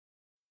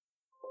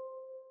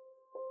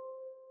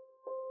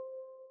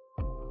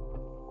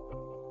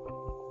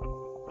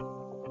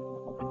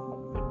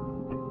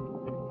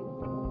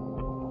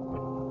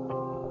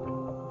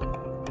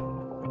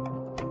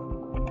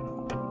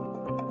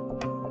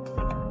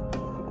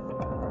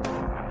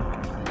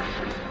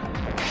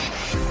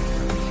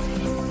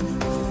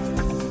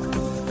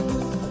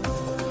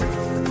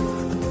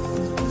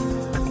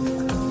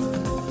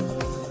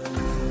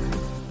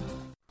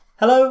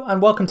Hello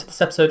and welcome to this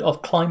episode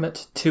of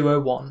Climate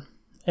 201.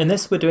 In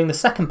this we're doing the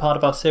second part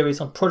of our series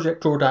on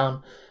Project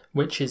Drawdown,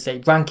 which is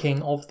a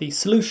ranking of the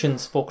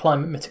solutions for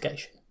climate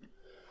mitigation.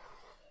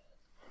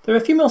 There are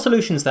a few more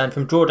solutions then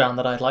from Drawdown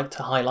that I'd like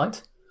to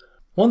highlight.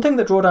 One thing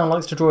that Drawdown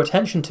likes to draw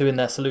attention to in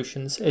their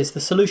solutions is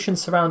the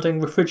solutions surrounding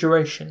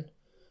refrigeration.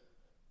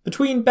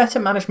 Between better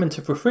management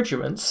of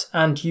refrigerants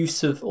and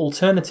use of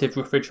alternative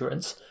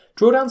refrigerants,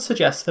 Drawdown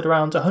suggests that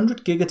around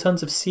 100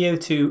 gigatons of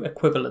CO2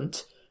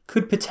 equivalent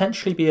could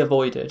potentially be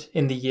avoided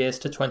in the years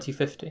to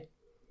 2050.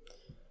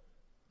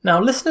 Now,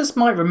 listeners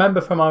might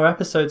remember from our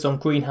episodes on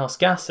greenhouse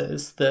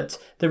gases that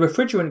the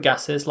refrigerant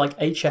gases like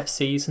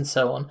HFCs and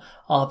so on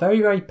are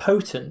very, very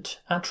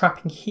potent at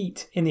trapping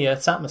heat in the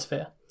Earth's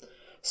atmosphere.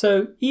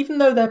 So even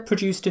though they're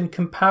produced in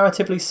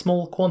comparatively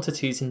small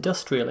quantities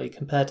industrially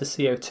compared to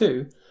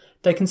CO2,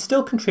 they can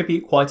still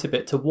contribute quite a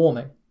bit to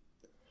warming.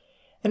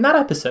 In that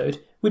episode,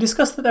 we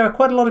discussed that there are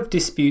quite a lot of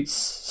disputes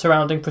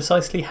surrounding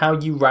precisely how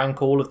you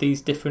rank all of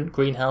these different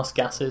greenhouse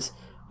gases,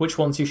 which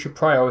ones you should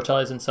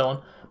prioritise and so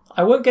on.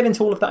 I won't get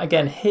into all of that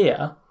again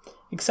here,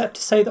 except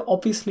to say that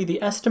obviously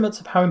the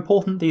estimates of how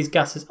important these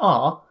gases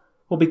are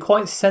will be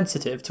quite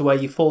sensitive to where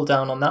you fall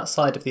down on that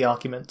side of the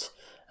argument,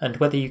 and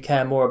whether you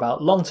care more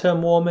about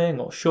long-term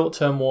warming or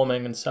short-term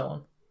warming and so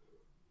on.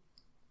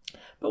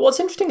 But what's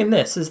interesting in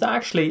this is that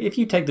actually, if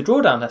you take the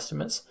drawdown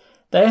estimates,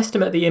 they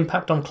estimate the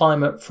impact on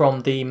climate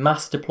from the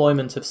mass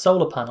deployment of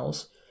solar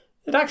panels.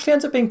 It actually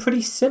ends up being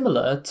pretty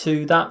similar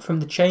to that from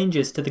the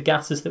changes to the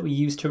gases that we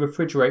use to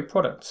refrigerate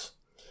products.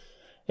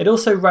 It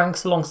also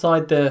ranks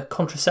alongside the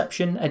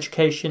contraception,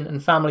 education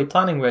and family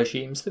planning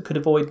regimes that could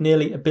avoid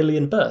nearly 1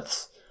 billion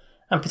births,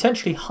 and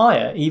potentially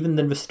higher even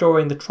than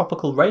restoring the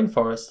tropical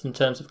rainforests in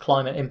terms of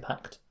climate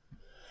impact.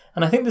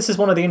 And I think this is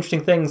one of the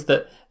interesting things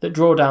that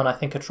Drawdown, I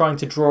think, are trying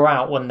to draw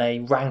out when they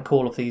rank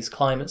all of these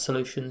climate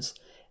solutions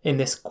in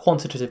this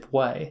quantitative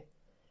way,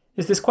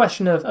 is this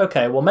question of,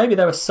 okay, well maybe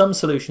there are some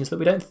solutions that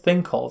we don't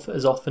think of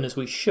as often as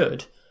we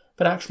should,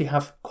 but actually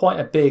have quite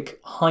a big,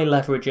 high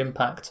leverage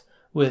impact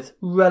with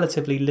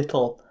relatively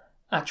little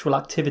actual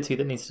activity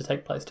that needs to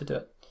take place to do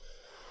it.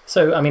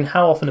 So, I mean,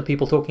 how often are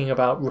people talking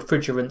about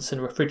refrigerants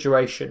and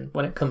refrigeration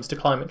when it comes to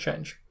climate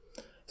change?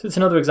 So it's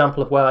another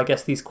example of where I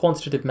guess these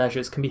quantitative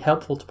measures can be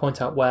helpful to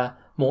point out where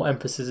more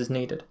emphasis is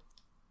needed.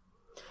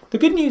 The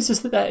good news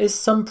is that there is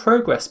some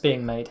progress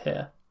being made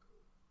here.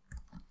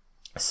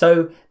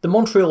 So the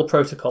Montreal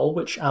Protocol,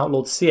 which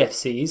outlawed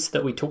CFCs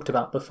that we talked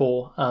about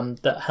before,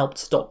 that helped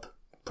stop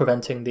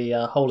preventing the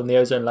hole in the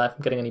ozone layer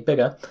from getting any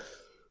bigger,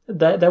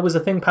 there was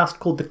a thing passed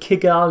called the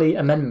Kigali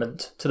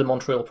Amendment to the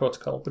Montreal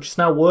Protocol, which is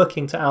now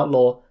working to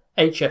outlaw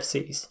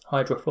HFCs,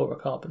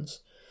 hydrofluorocarbons.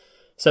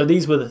 So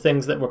these were the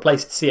things that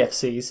replaced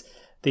CFCs.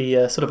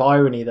 The sort of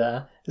irony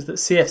there is that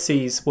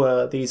CFCs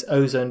were these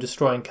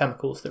ozone-destroying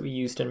chemicals that we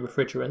used in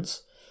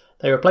refrigerants.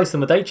 They replaced them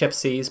with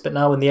HFCs, but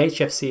now when the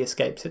HFC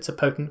escapes, it's a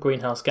potent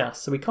greenhouse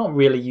gas, so we can't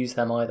really use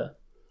them either.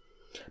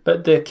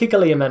 But the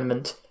Kigali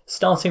Amendment,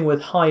 starting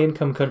with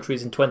high-income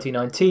countries in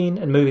 2019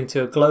 and moving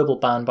to a global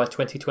ban by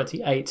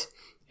 2028,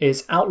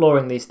 is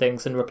outlawing these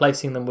things and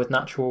replacing them with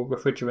natural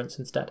refrigerants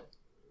instead.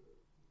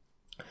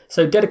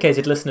 So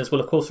dedicated listeners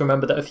will of course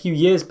remember that a few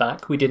years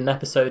back we did an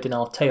episode in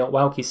our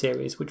Teotwauki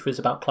series, which was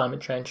about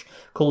climate change,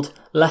 called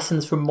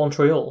Lessons from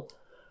Montreal,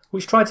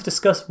 which tried to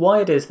discuss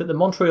why it is that the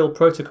Montreal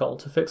Protocol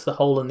to fix the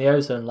hole in the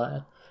ozone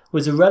layer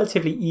was a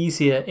relatively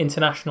easier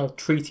international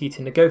treaty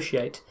to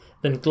negotiate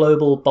than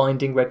global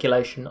binding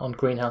regulation on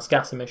greenhouse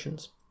gas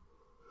emissions.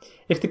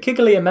 If the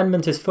Kigali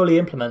Amendment is fully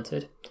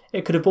implemented,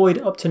 it could avoid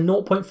up to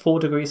 0.4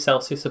 degrees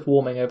Celsius of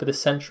warming over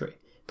this century,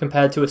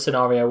 compared to a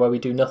scenario where we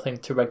do nothing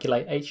to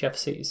regulate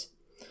HFCs.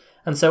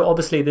 And so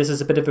obviously this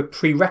is a bit of a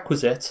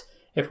prerequisite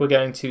if we're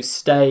going to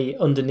stay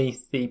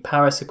underneath the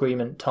Paris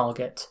Agreement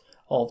target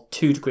of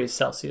 2 degrees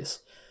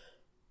Celsius.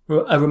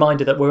 A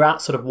reminder that we're at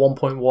sort of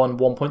 1.1,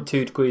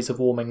 1.2 degrees of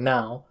warming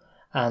now,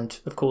 and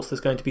of course there's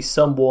going to be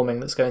some warming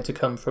that's going to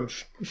come from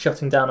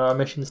shutting down our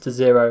emissions to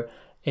zero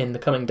in the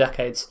coming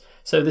decades.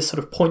 So this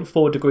sort of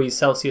 0.4 degrees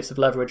Celsius of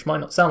leverage might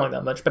not sound like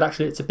that much, but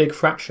actually it's a big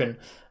fraction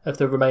of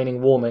the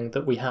remaining warming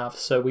that we have,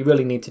 so we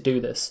really need to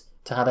do this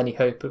to have any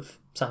hope of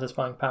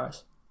satisfying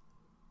Paris.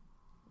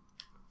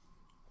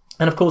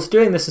 And of course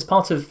doing this is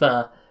part of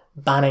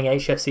banning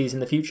HFCs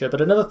in the future,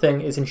 but another thing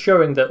is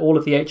ensuring that all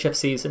of the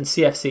HFCs and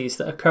CFCs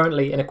that are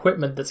currently in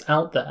equipment that's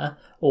out there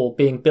or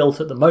being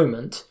built at the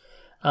moment,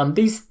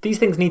 these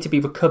things need to be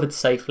recovered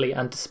safely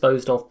and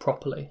disposed of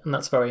properly, and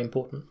that's very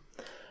important.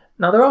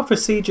 Now there are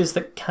procedures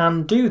that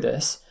can do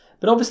this,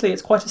 but obviously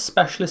it's quite a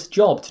specialist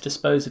job to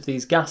dispose of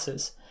these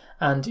gases,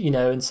 and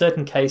in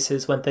certain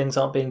cases when things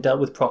aren't being dealt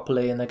with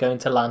properly and they're going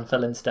to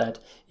landfill instead,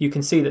 you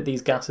can see that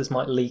these gases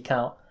might leak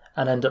out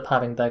and end up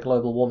having their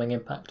global warming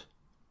impact.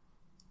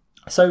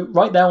 So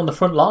right there on the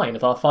front line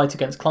of our fight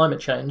against climate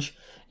change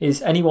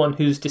is anyone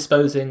who's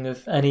disposing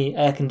of any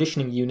air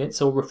conditioning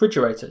units or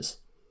refrigerators.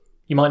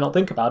 You might not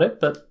think about it,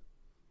 but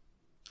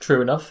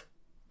true enough,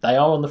 they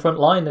are on the front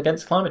line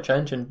against climate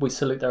change and we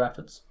salute their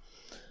efforts.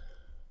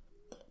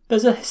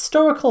 There's a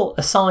historical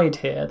aside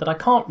here that I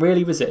can't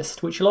really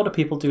resist, which a lot of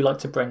people do like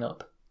to bring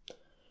up.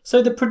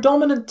 So the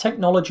predominant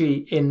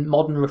technology in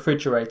modern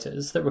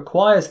refrigerators that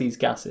requires these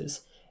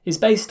gases is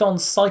based on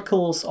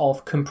cycles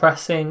of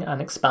compressing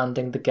and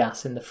expanding the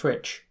gas in the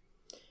fridge.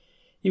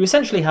 You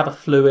essentially have a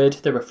fluid,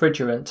 the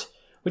refrigerant,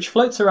 which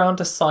floats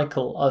around a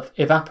cycle of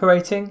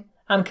evaporating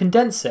and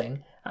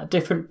condensing at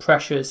different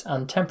pressures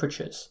and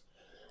temperatures.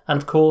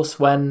 And of course,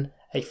 when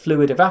a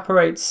fluid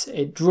evaporates,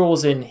 it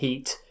draws in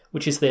heat,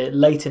 which is the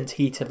latent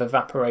heat of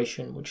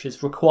evaporation, which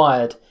is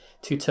required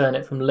to turn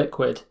it from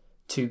liquid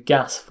to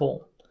gas form.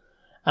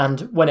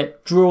 And when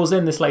it draws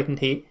in this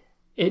latent heat,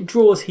 it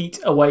draws heat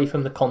away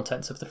from the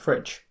contents of the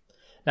fridge.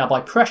 Now,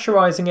 by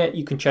pressurizing it,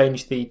 you can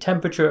change the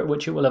temperature at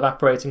which it will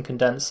evaporate and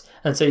condense,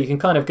 and so you can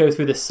kind of go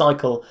through this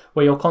cycle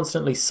where you're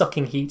constantly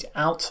sucking heat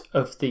out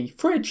of the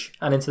fridge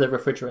and into the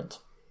refrigerant.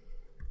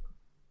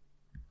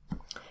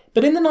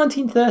 But in the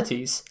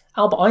 1930s,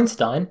 Albert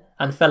Einstein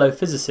and fellow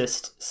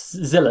physicist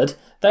Szilard,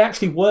 they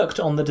actually worked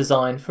on the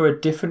design for a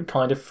different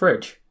kind of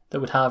fridge that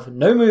would have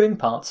no moving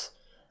parts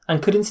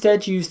and could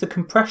instead use the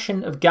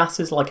compression of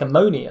gases like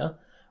ammonia,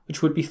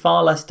 which would be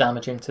far less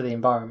damaging to the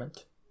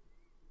environment.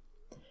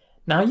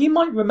 Now, you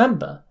might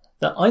remember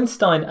that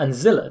Einstein and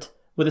Szilard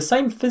were the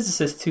same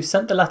physicists who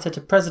sent the letter to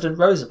President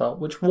Roosevelt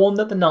which warned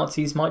that the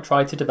Nazis might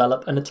try to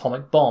develop an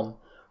atomic bomb,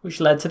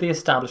 which led to the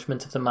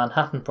establishment of the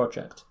Manhattan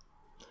Project.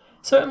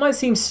 So it might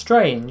seem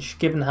strange,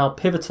 given how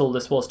pivotal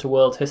this was to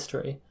world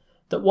history,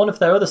 that one of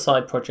their other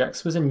side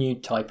projects was a new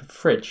type of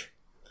fridge.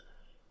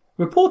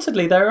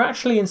 Reportedly, they were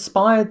actually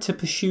inspired to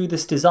pursue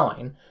this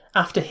design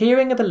after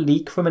hearing of a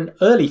leak from an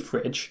early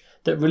fridge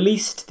that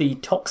released the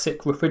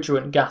toxic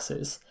refrigerant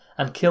gases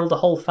and killed a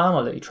whole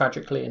family,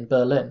 tragically, in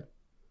Berlin.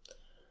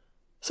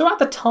 So at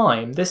the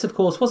time, this of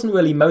course wasn't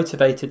really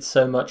motivated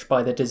so much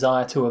by the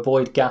desire to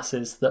avoid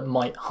gases that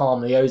might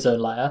harm the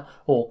ozone layer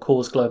or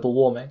cause global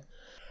warming,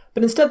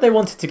 but instead they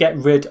wanted to get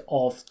rid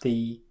of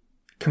the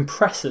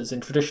compressors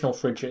in traditional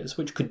fridges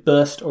which could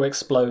burst or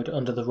explode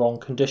under the wrong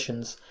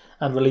conditions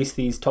and release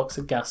these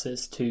toxic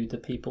gases to the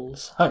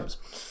people's homes.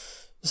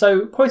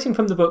 So, quoting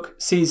from the book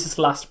Caesar's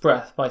Last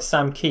Breath by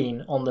Sam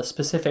Kean on the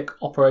specific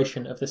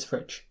operation of this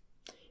fridge,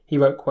 he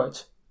wrote,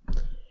 quote,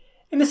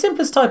 "In the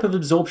simplest type of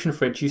absorption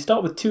fridge, you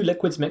start with two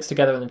liquids mixed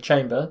together in a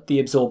chamber,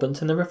 the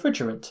absorbent and the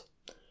refrigerant.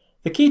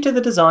 The key to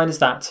the design is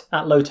that,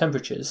 at low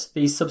temperatures,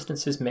 these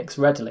substances mix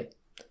readily.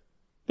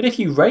 But if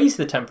you raise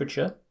the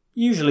temperature,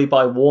 usually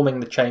by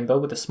warming the chamber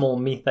with a small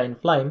methane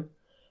flame,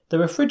 the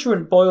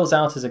refrigerant boils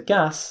out as a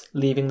gas,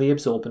 leaving the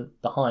absorbent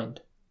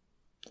behind.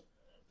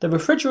 The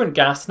refrigerant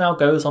gas now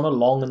goes on a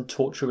long and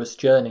tortuous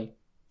journey.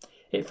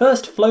 It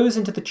first flows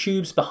into the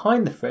tubes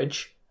behind the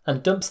fridge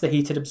and dumps the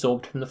heat it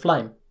absorbed from the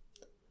flame.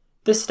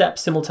 This step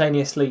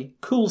simultaneously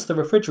cools the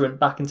refrigerant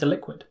back into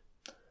liquid.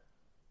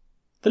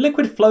 The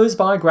liquid flows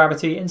by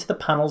gravity into the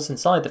panels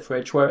inside the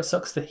fridge where it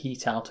sucks the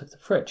heat out of the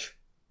fridge.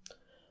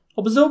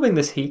 Absorbing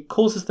this heat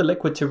causes the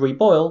liquid to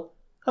reboil,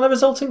 and the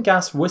resulting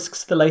gas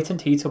whisks the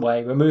latent heat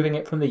away, removing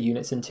it from the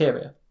unit's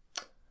interior.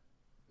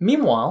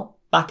 Meanwhile,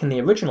 back in the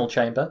original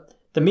chamber,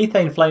 the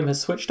methane flame has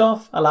switched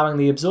off, allowing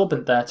the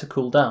absorbent there to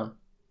cool down.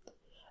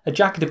 A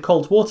jacket of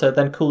cold water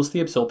then cools the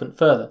absorbent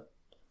further.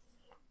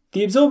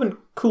 The absorbent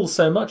cools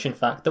so much, in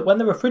fact, that when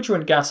the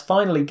refrigerant gas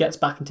finally gets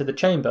back into the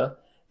chamber,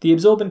 the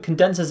absorbent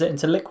condenses it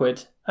into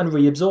liquid and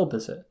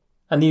reabsorbs it,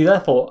 and you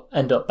therefore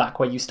end up back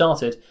where you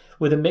started,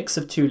 with a mix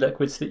of two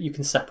liquids that you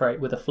can separate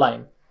with a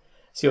flame.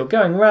 So you're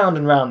going round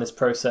and round this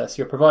process,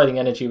 you're providing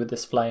energy with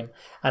this flame,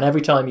 and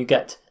every time you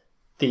get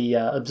the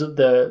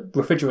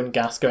refrigerant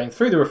gas going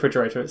through the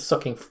refrigerator, it's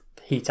sucking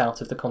heat out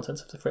of the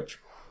contents of the fridge.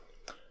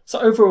 So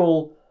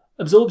overall,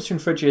 absorption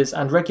fridges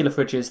and regular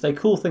fridges, they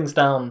cool things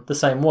down the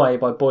same way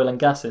by boiling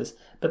gases,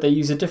 but they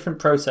use a different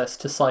process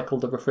to cycle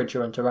the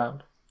refrigerant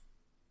around.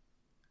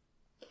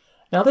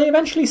 Now, they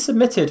eventually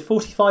submitted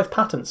 45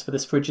 patents for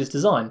this fridge's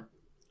design,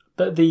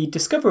 but the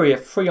discovery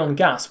of Freon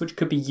gas, which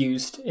could be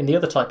used in the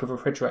other type of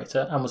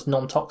refrigerator and was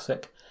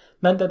non-toxic,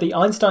 meant that the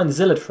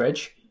Einstein-Szilard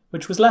fridge,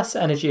 which was less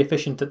energy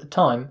efficient at the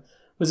time,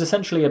 was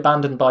essentially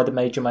abandoned by the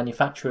major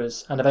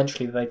manufacturers, and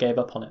eventually they gave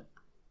up on it.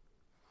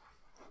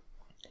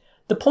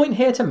 The point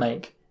here to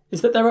make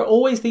is that there are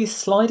always these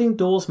sliding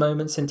doors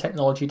moments in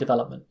technology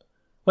development,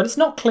 when it's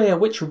not clear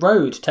which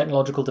road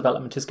technological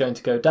development is going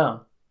to go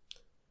down.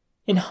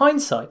 In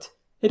hindsight,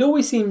 it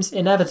always seems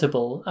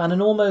inevitable and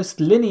an almost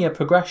linear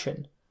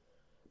progression,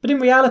 but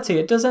in reality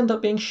it does end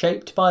up being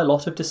shaped by a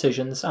lot of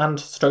decisions and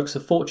strokes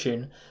of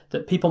fortune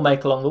that people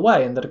make along the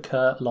way and that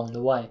occur along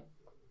the way.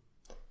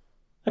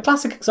 A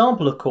classic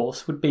example, of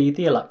course, would be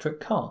the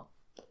electric car.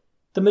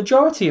 The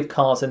majority of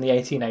cars in the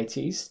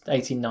 1880s,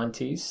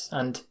 1890s,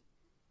 and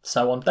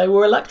so on, they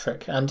were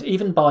electric, and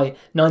even by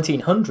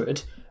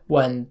 1900,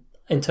 when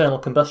internal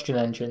combustion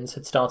engines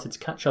had started to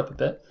catch up a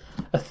bit,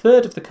 a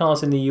third of the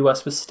cars in the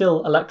US was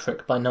still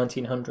electric by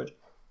 1900.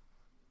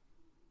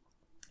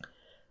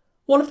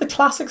 One of the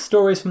classic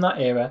stories from that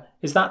era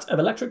is that of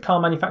electric car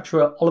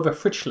manufacturer Oliver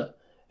Fritzsche,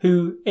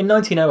 who in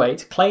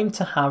 1908 claimed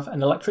to have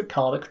an electric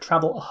car that could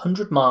travel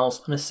 100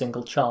 miles on a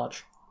single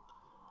charge.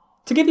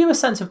 To give you a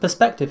sense of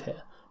perspective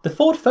here, the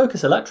Ford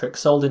Focus Electric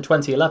sold in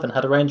 2011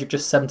 had a range of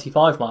just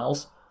 75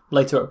 miles,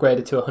 later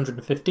upgraded to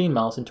 115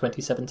 miles in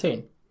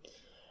 2017.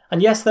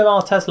 And yes, there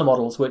are Tesla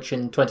models which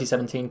in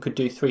 2017 could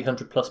do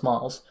 300 plus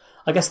miles.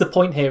 I guess the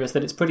point here is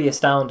that it's pretty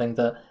astounding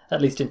that,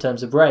 at least in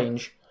terms of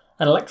range,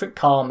 an electric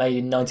car made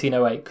in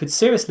 1908 could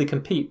seriously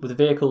compete with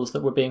vehicles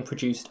that were being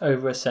produced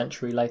over a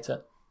century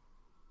later.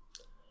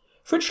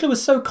 Fritzsche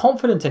was so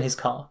confident in his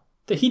car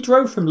that he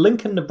drove from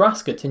Lincoln,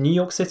 Nebraska to New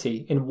York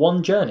City in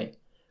one journey,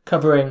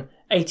 covering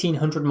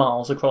 1,800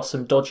 miles across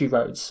some dodgy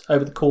roads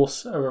over the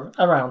course of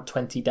around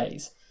 20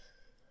 days.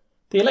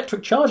 The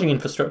electric charging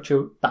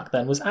infrastructure back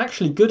then was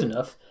actually good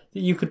enough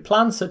that you could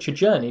plan such a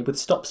journey with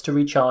stops to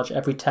recharge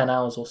every 10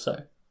 hours or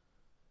so.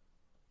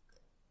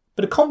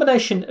 But a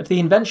combination of the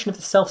invention of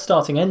the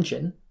self-starting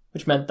engine,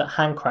 which meant that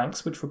hand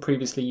cranks which were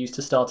previously used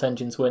to start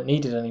engines weren't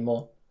needed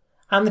anymore,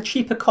 and the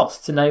cheaper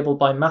costs enabled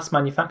by mass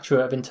manufacture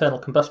of internal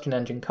combustion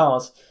engine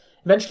cars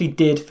eventually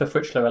did for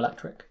Fritzsche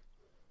Electric.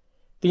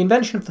 The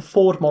invention of the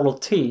Ford Model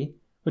T,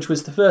 which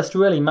was the first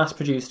really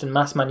mass-produced and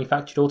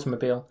mass-manufactured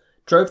automobile,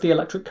 drove the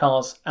electric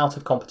cars out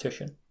of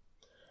competition.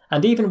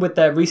 And even with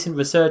their recent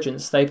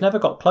resurgence, they've never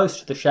got close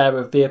to the share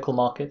of vehicle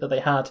market that they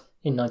had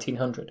in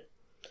 1900.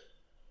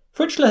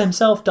 Fritzsche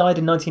himself died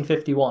in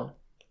 1951.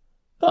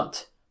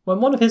 But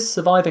when one of his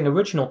surviving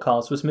original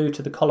cars was moved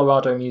to the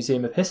Colorado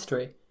Museum of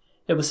History,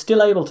 it was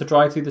still able to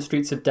drive through the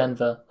streets of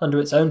Denver under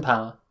its own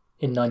power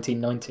in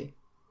 1990.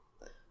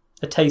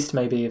 A taste,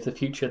 maybe, of the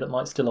future that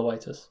might still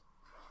await us.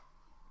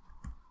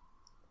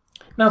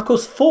 Now, of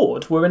course,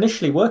 Ford were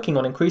initially working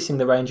on increasing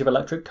the range of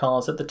electric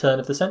cars at the turn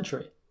of the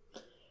century.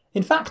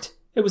 In fact,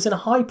 it was in a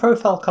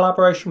high-profile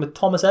collaboration with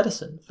Thomas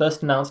Edison,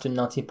 first announced in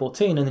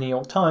 1914 in the New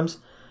York Times,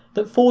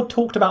 that Ford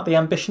talked about the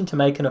ambition to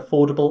make an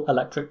affordable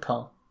electric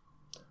car.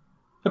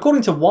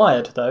 According to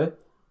Wired, though,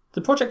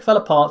 the project fell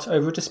apart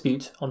over a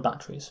dispute on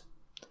batteries.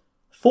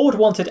 Ford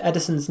wanted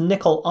Edison's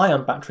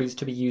nickel-ion batteries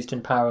to be used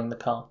in powering the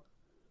car,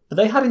 but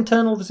they had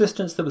internal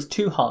resistance that was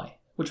too high,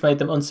 which made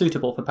them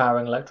unsuitable for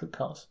powering electric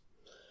cars.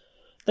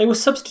 They were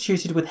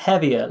substituted with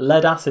heavier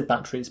lead-acid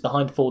batteries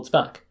behind Ford's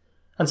back,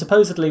 and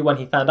supposedly when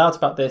he found out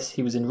about this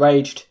he was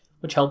enraged,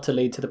 which helped to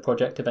lead to the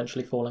project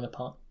eventually falling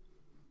apart.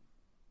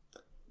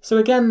 So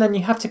again then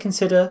you have to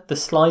consider the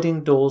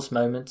sliding doors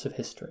moment of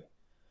history.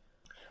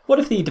 What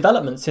if the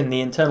developments in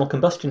the internal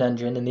combustion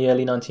engine in the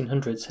early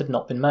 1900s had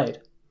not been made?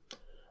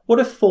 What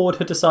if Ford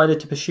had decided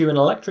to pursue an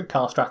electric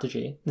car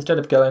strategy instead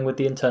of going with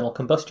the internal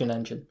combustion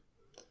engine?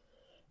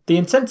 The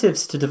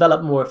incentives to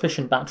develop more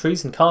efficient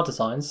batteries and car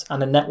designs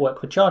and a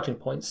network with charging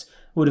points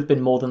would have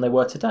been more than they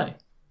were today.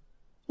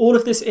 All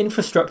of this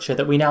infrastructure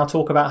that we now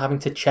talk about having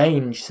to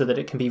change so that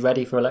it can be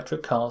ready for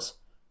electric cars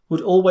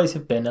would always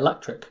have been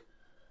electric.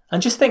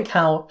 And just think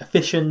how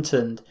efficient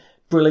and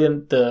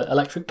brilliant the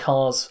electric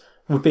cars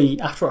would be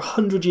after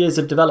 100 years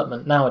of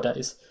development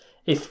nowadays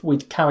if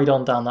we'd carried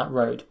on down that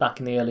road back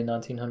in the early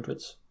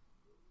 1900s.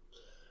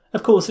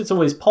 Of course, it's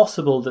always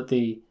possible that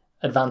the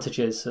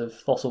advantages of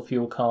fossil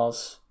fuel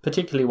cars,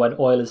 particularly when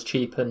oil is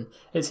cheap and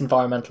its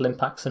environmental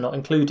impacts are not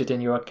included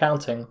in your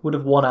accounting, would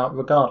have won out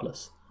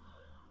regardless.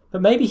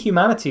 But maybe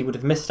humanity would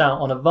have missed out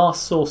on a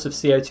vast source of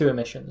CO2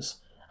 emissions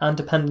and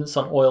dependence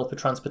on oil for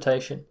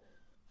transportation.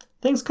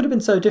 Things could have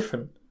been so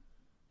different.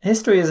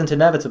 History isn't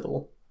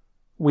inevitable.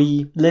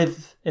 We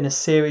live in a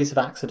series of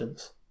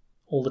accidents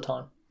all the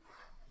time.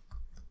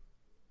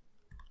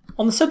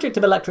 On the subject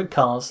of electric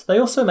cars, they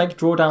also make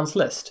Drawdown's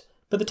list,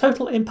 but the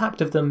total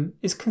impact of them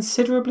is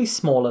considerably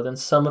smaller than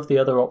some of the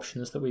other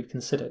options that we've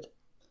considered.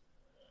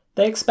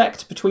 They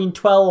expect between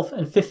 12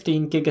 and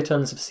 15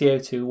 gigatons of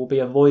CO2 will be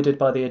avoided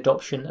by the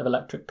adoption of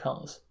electric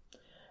cars.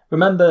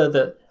 Remember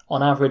that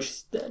on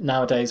average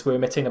nowadays we're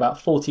emitting about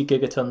 40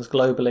 gigatons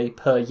globally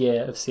per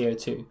year of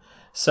CO2,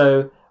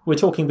 so we're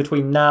talking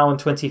between now and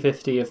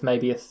 2050 of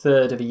maybe a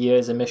third of a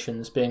year's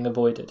emissions being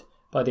avoided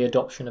by the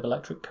adoption of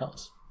electric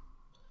cars.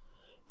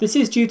 This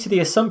is due to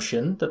the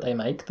assumption that they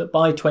make that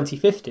by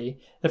 2050,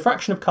 the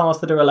fraction of cars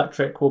that are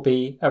electric will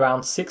be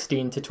around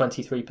 16 to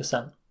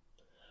 23%.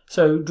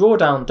 So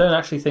Drawdown don't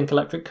actually think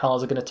electric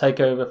cars are going to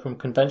take over from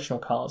conventional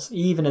cars,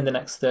 even in the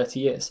next 30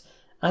 years.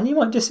 And you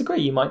might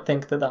disagree, you might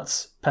think that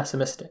that's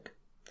pessimistic.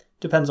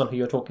 Depends on who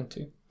you're talking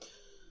to.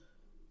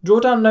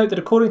 Drawdown note that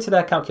according to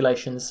their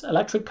calculations,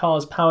 electric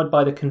cars powered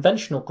by the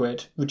conventional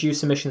grid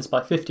reduce emissions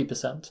by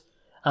 50%,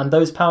 and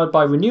those powered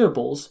by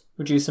renewables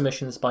reduce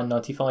emissions by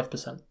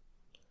 95%.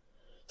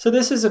 So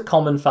this is a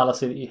common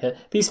fallacy that you hear.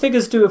 These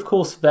figures do of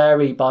course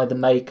vary by the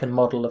make and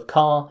model of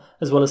car,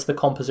 as well as the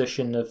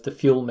composition of the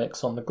fuel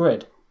mix on the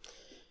grid.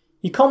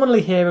 You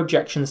commonly hear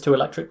objections to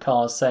electric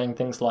cars saying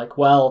things like,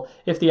 well,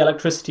 if the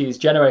electricity is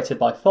generated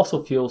by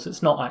fossil fuels,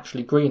 it's not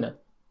actually greener.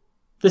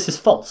 This is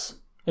false,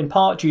 in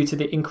part due to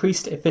the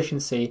increased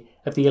efficiency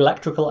of the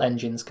electrical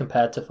engines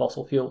compared to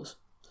fossil fuels.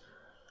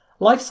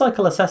 Life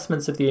cycle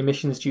assessments of the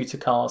emissions due to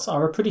cars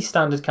are a pretty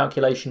standard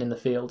calculation in the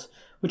field,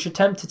 which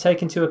attempt to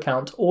take into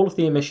account all of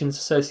the emissions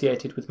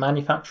associated with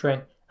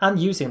manufacturing and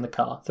using the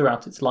car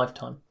throughout its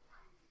lifetime.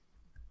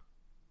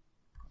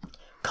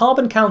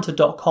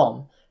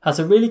 CarbonCounter.com has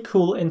a really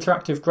cool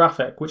interactive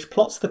graphic which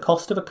plots the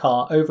cost of a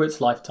car over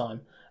its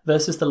lifetime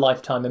versus the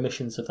lifetime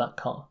emissions of that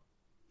car.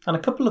 And a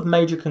couple of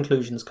major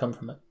conclusions come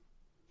from it.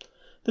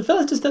 The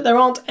first is that there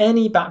aren't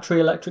any battery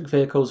electric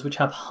vehicles which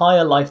have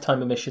higher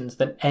lifetime emissions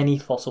than any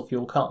fossil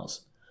fuel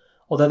cars,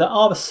 although there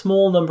are a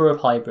small number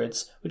of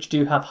hybrids which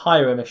do have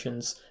higher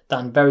emissions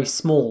than very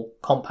small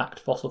compact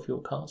fossil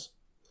fuel cars.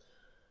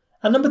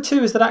 And number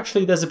two is that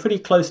actually there's a pretty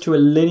close to a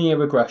linear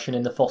regression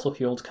in the fossil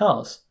fueled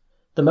cars.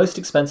 The most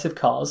expensive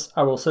cars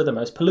are also the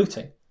most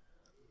polluting.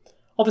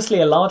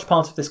 Obviously, a large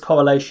part of this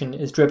correlation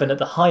is driven at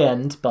the high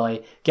end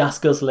by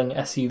gas-guzzling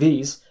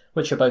SUVs,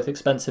 which are both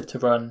expensive to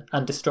run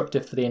and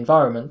destructive for the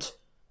environment,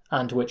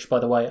 and which, by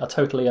the way, are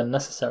totally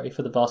unnecessary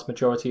for the vast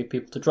majority of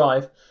people to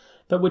drive,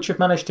 but which have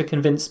managed to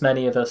convince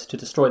many of us to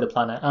destroy the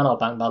planet and our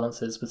bank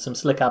balances with some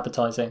slick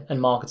advertising and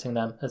marketing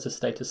them as a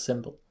status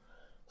symbol.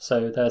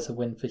 So there's a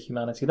win for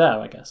humanity there,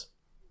 I guess.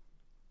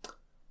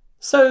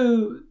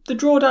 So the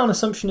drawdown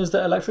assumption is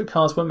that electric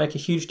cars won't make a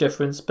huge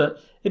difference,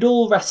 but it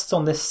all rests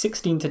on this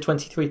 16 to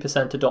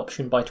 23%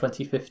 adoption by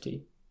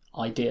 2050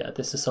 idea,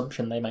 this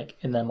assumption they make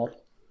in their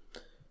model.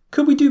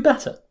 Could we do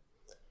better?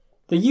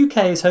 The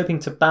UK is hoping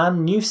to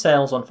ban new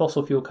sales on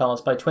fossil fuel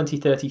cars by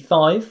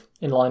 2035,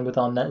 in line with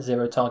our net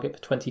zero target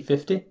for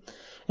 2050.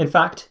 In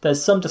fact,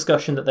 there's some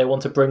discussion that they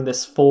want to bring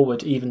this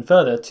forward even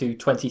further to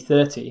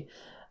 2030.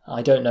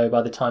 I don't know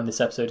by the time this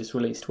episode is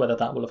released whether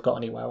that will have got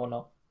anywhere or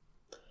not.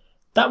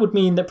 That would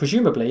mean that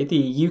presumably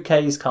the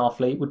UK's car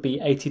fleet would be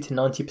 80 to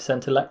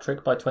 90%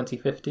 electric by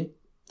 2050.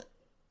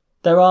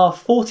 There are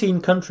 14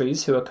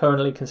 countries who are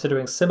currently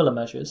considering similar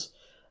measures,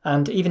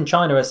 and even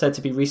China is said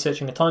to be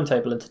researching a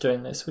timetable into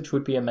doing this, which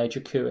would be a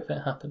major coup if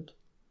it happened.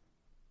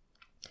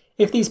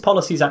 If these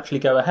policies actually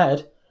go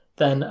ahead,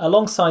 then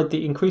alongside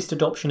the increased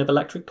adoption of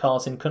electric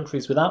cars in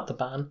countries without the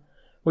ban,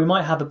 we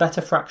might have a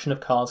better fraction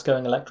of cars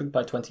going electric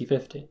by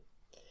 2050.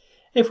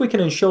 If we can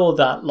ensure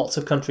that lots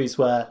of countries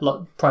where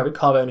private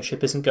car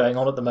ownership isn't going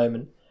on at the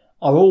moment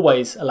are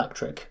always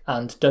electric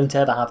and don't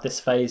ever have this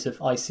phase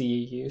of ICE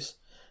use,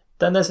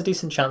 then there's a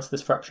decent chance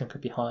this fraction could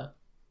be higher.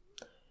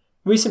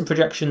 Recent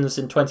projections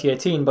in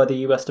 2018 by the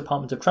US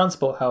Department of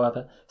Transport,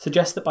 however,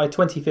 suggest that by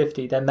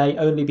 2050 there may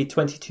only be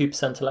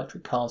 22%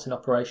 electric cars in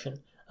operation,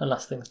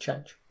 unless things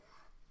change.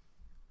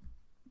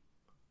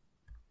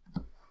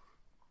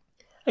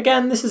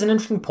 Again, this is an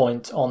interesting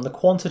point on the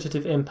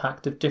quantitative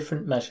impact of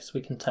different measures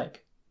we can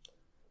take.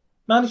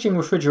 Managing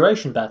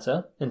refrigeration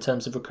better, in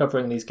terms of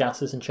recovering these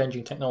gases and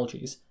changing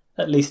technologies,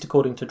 at least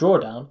according to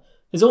Drawdown,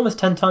 is almost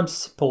 10 times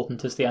as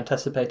important as the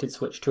anticipated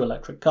switch to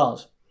electric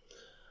cars.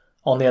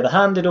 On the other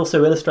hand, it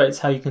also illustrates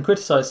how you can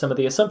criticise some of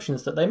the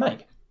assumptions that they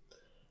make.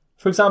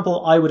 For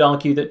example, I would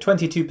argue that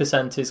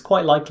 22% is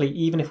quite likely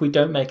even if we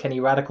don't make any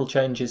radical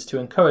changes to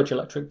encourage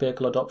electric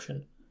vehicle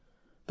adoption.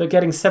 But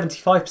getting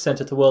 75%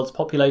 of the world's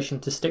population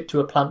to stick to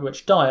a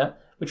plant-rich diet,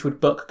 which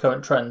would buck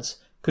current trends,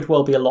 could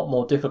well be a lot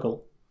more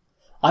difficult.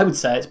 I would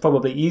say it's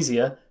probably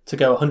easier to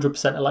go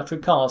 100%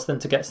 electric cars than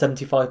to get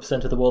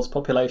 75% of the world's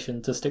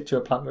population to stick to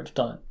a plant-rich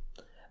diet.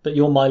 But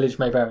your mileage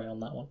may vary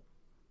on that one.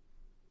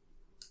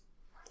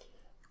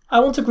 I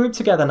want to group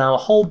together now a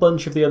whole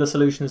bunch of the other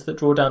solutions that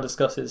Drawdown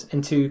discusses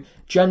into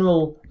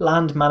general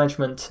land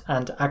management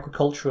and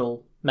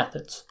agricultural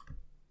methods.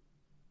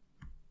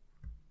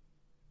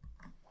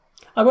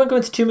 I won't go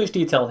into too much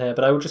detail here,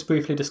 but I will just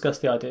briefly discuss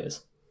the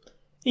ideas.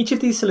 Each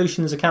of these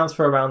solutions accounts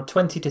for around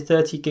 20 to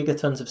 30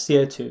 gigatons of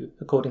CO2,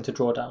 according to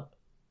Drawdown.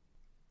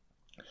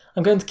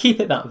 I'm going to keep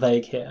it that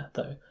vague here,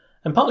 though,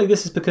 and partly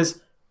this is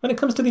because when it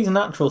comes to these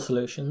natural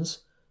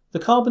solutions, the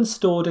carbon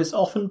stored is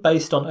often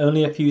based on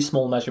only a few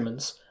small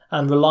measurements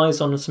and relies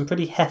on some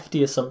pretty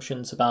hefty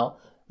assumptions about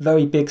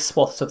very big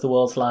swaths of the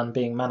world's land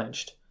being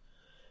managed.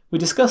 We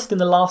discussed in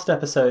the last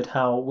episode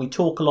how we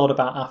talk a lot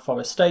about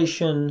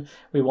afforestation,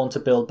 we want to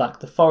build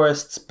back the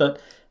forests, but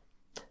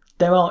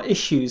there are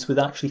issues with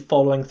actually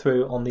following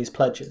through on these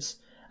pledges.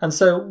 And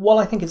so while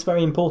I think it's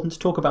very important to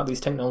talk about these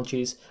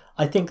technologies,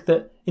 I think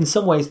that in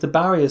some ways the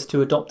barriers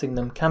to adopting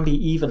them can be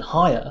even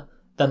higher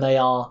than they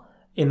are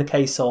in the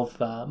case of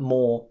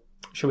more,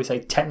 shall we say,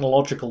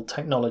 technological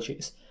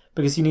technologies.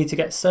 Because you need to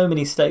get so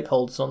many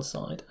stakeholders on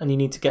side and you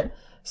need to get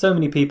so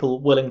many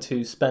people willing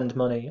to spend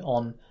money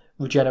on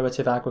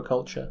regenerative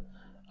agriculture.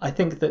 I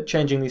think that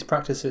changing these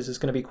practices is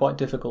going to be quite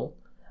difficult.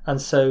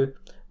 And so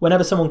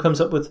whenever someone comes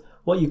up with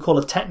what you call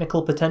a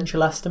technical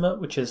potential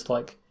estimate, which is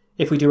like,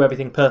 if we do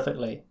everything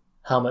perfectly,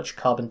 how much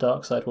carbon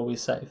dioxide will we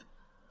save?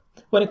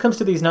 When it comes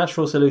to these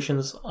natural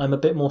solutions, I'm a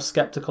bit more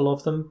sceptical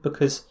of them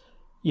because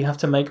you have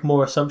to make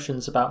more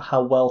assumptions about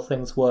how well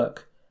things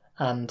work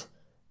and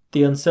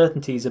the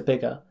uncertainties are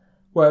bigger.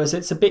 Whereas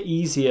it's a bit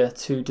easier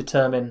to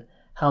determine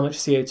how much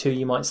CO2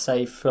 you might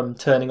save from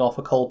turning off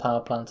a coal power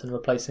plant and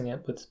replacing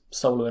it with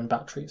solar and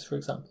batteries, for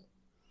example.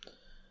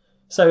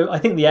 So I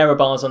think the error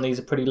bars on these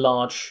are pretty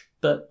large,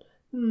 but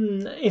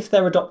if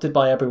they're adopted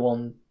by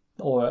everyone,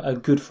 or a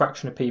good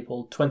fraction of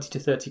people, 20 to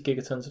 30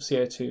 gigatons of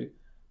CO2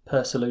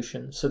 per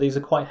solution. So these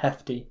are quite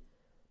hefty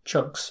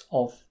chunks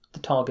of the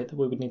target that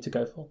we would need to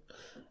go for.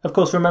 Of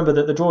course, remember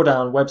that the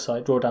Drawdown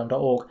website,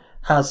 drawdown.org,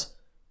 has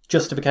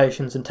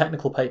justifications and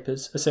technical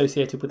papers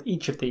associated with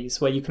each of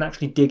these where you can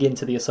actually dig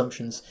into the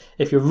assumptions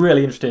if you're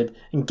really interested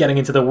in getting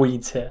into the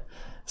weeds here.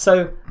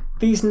 So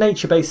these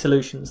nature-based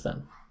solutions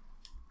then.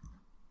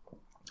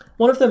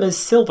 One of them is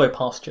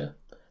silvopasture.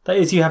 That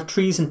is, you have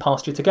trees and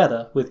pasture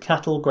together, with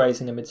cattle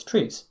grazing amidst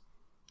trees.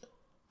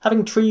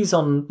 Having trees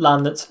on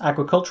land that's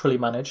agriculturally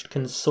managed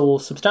can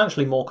source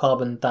substantially more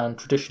carbon than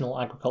traditional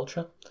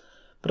agriculture,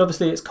 but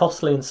obviously it's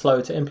costly and slow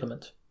to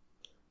implement.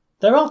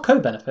 There are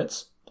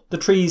co-benefits. The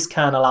trees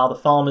can allow the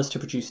farmers to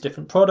produce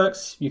different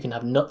products, you can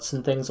have nuts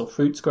and things or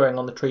fruits growing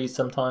on the trees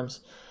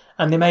sometimes,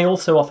 and they may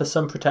also offer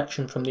some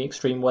protection from the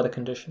extreme weather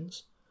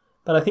conditions.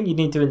 But I think you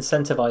need to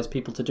incentivise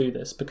people to do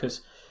this,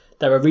 because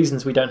there are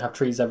reasons we don't have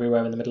trees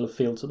everywhere in the middle of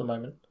fields at the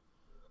moment.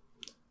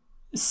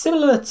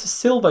 Similar to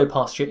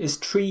silvopasture is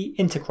tree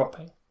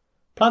intercropping,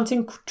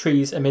 planting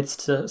trees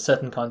amidst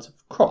certain kinds of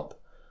crop.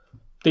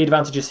 The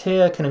advantages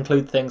here can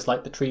include things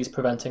like the trees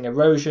preventing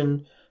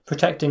erosion,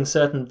 protecting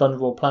certain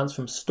vulnerable plants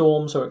from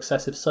storms or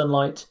excessive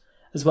sunlight,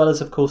 as well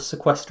as, of course,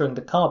 sequestering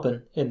the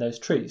carbon in those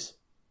trees.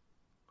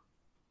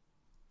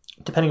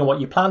 Depending on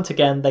what you plant,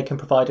 again, they can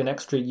provide an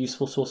extra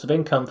useful source of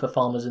income for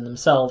farmers in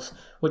themselves,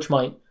 which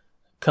might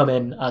come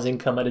in as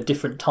income at a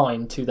different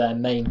time to their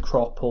main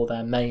crop or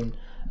their main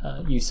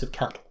use of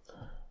cattle.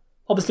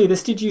 Obviously,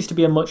 this did used to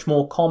be a much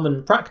more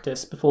common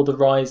practice before the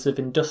rise of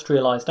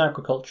industrialised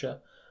agriculture,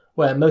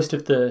 where most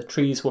of the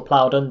trees were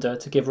ploughed under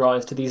to give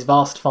rise to these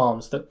vast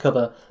farms that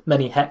cover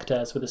many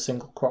hectares with a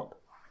single crop.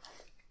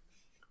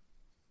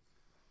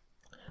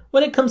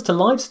 When it comes to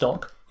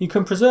livestock, you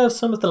can preserve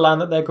some of the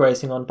land that they're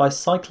grazing on by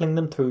cycling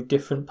them through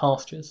different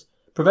pastures,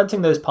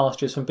 preventing those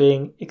pastures from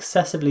being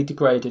excessively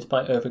degraded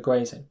by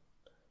overgrazing.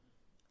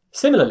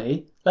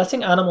 Similarly,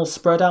 letting animals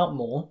spread out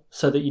more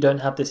so that you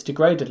don't have this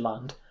degraded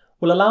land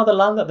will allow the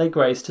land that they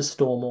graze to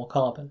store more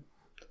carbon.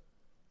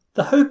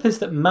 The hope is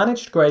that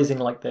managed grazing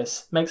like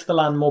this makes the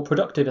land more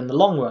productive in the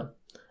long run,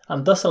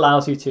 and thus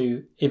allows you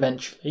to,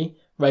 eventually,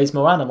 raise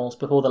more animals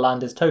before the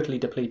land is totally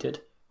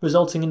depleted,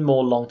 resulting in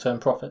more long-term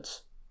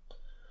profits.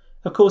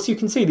 Of course, you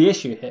can see the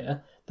issue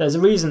here. There's a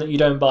reason that you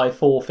don't buy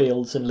 4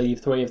 fields and leave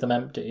 3 of them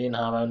empty and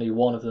have only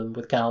 1 of them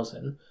with cows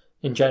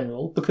in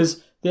general,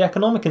 because the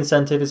economic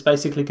incentive is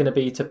basically going to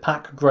be to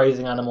pack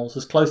grazing animals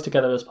as close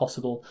together as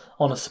possible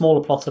on a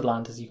smaller plot of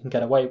land as you can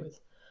get away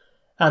with,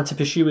 and to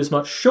pursue as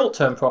much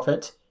short-term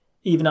profit,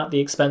 even at the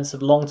expense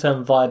of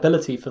long-term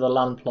viability for the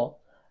land plot,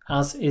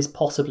 as is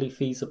possibly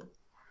feasible.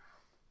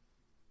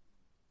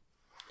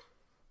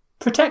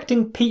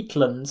 Protecting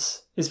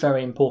peatlands is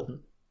very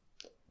important.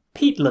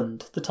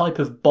 Peatland, the type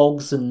of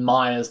bogs and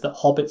mires that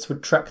hobbits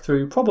would trek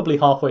through probably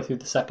halfway through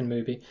the second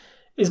movie,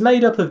 is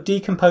made up of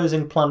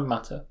decomposing plant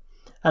matter,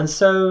 and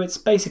so it's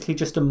basically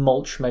just a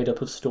mulch made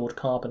up of stored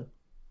carbon.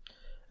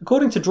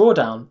 According to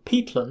Drawdown,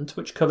 peatland,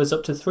 which covers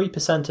up to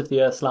 3% of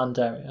the Earth's land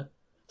area,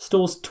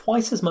 stores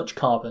twice as much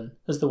carbon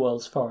as the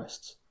world's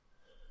forests.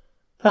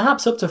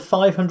 Perhaps up to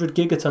 500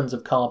 gigatons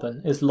of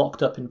carbon is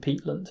locked up in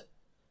peatland.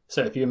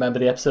 So if you remember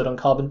the episode on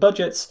carbon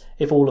budgets,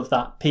 if all of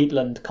that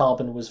peatland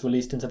carbon was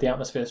released into the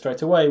atmosphere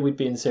straight away, we'd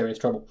be in serious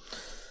trouble.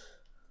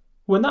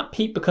 When that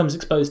peat becomes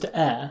exposed to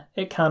air,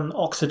 it can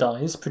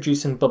oxidise,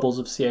 producing bubbles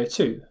of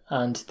CO2,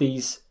 and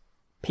these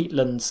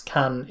peatlands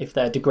can, if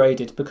they're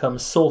degraded, become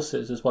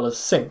sources as well as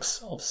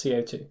sinks of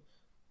CO2.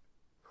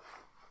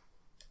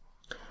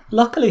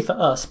 Luckily for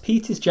us,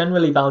 peat is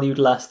generally valued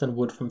less than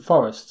wood from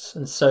forests,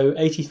 and so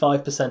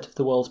 85% of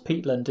the world's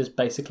peatland is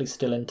basically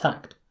still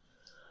intact.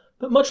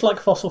 But much like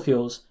fossil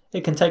fuels,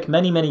 it can take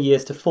many, many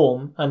years to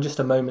form and just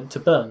a moment to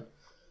burn.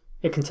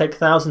 It can take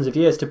thousands of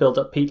years to build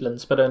up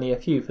peatlands, but only a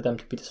few for them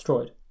to be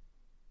destroyed.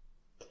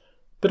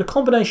 But a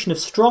combination of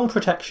strong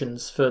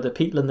protections for the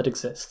peatland that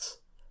exists,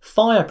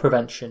 fire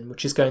prevention,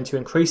 which is going to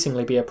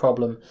increasingly be a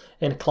problem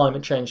in a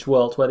climate-changed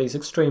world where these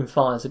extreme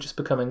fires are just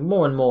becoming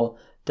more and more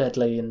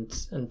deadly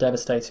and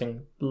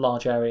devastating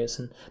large areas,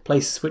 and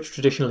places which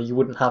traditionally you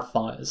wouldn't have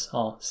fires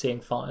are seeing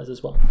fires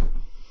as well.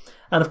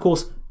 And of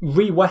course,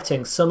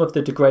 re-wetting some of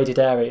the degraded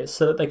areas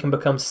so that they can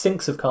become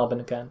sinks of carbon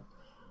again.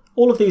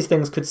 All of these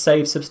things could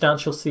save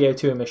substantial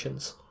CO2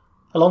 emissions,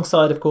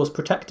 alongside, of course,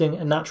 protecting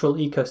a natural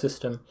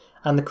ecosystem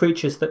and the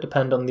creatures that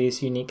depend on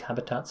these unique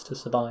habitats to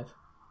survive.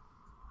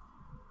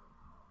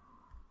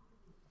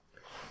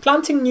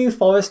 Planting new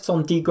forests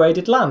on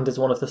degraded land is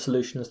one of the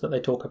solutions that they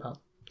talk about.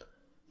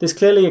 This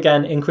clearly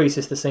again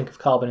increases the sink of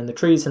carbon in the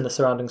trees and the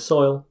surrounding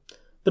soil,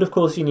 but of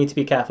course you need to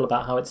be careful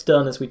about how it's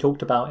done, as we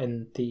talked about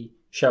in the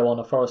show on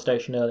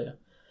afforestation earlier.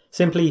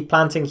 Simply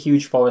planting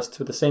huge forests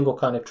with a single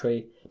kind of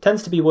tree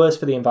tends to be worse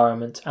for the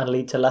environment and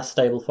lead to less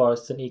stable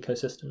forests and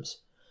ecosystems.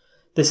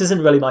 This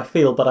isn't really my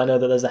field, but I know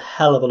that there's a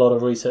hell of a lot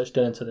of research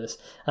done into this,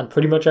 and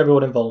pretty much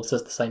everyone involved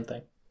says the same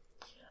thing.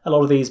 A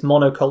lot of these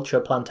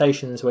monoculture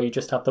plantations where you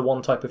just have the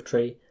one type of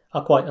tree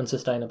are quite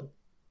unsustainable.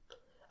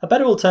 A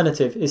better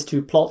alternative is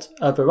to plot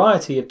a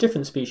variety of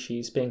different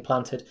species being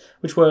planted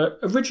which were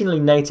originally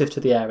native to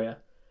the area,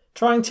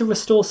 trying to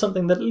restore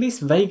something that at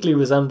least vaguely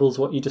resembles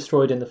what you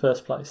destroyed in the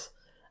first place.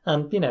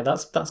 And,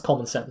 that's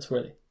common sense,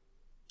 really.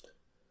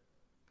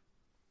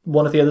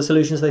 One of the other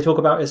solutions they talk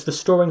about is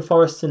restoring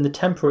forests in the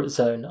temperate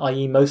zone,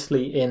 i.e.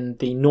 mostly in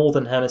the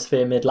northern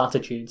hemisphere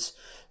mid-latitudes.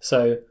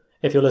 So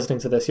if you're listening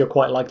to this, you're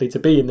quite likely to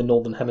be in the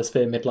northern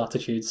hemisphere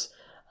mid-latitudes,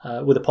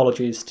 with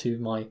apologies to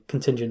my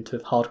contingent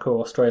of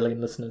hardcore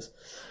Australian listeners,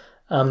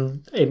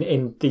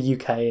 in the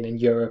UK and in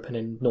Europe and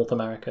in North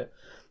America.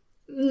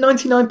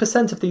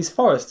 99% of these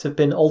forests have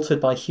been altered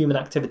by human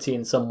activity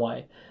in some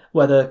way,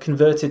 whether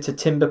converted to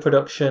timber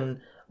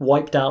production,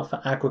 wiped out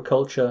for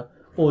agriculture,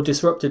 or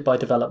disrupted by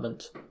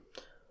development.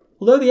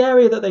 Although the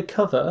area that they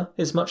cover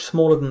is much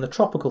smaller than the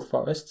tropical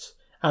forests,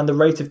 and the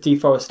rate of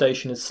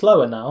deforestation is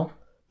slower now,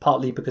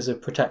 partly because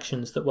of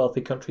protections that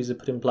wealthy countries have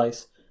put in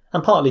place,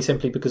 and partly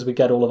simply because we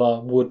get all of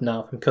our wood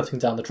now from cutting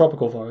down the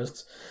tropical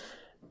forests,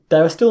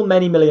 there are still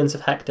many millions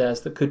of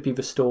hectares that could be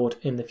restored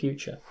in the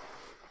future.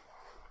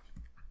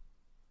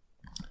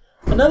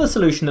 Another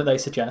solution that they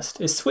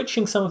suggest is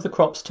switching some of the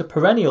crops to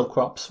perennial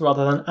crops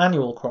rather than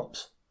annual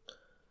crops.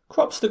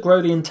 Crops that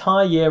grow the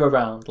entire year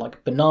around,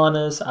 like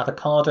bananas,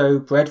 avocado,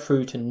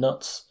 breadfruit and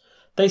nuts,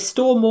 they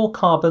store more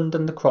carbon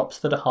than the crops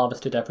that are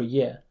harvested every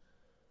year.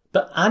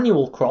 But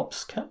annual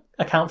crops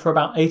account for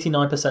about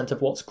 89%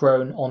 of what's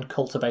grown on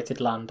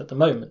cultivated land at the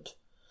moment.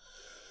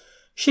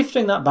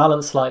 Shifting that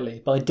balance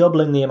slightly by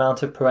doubling the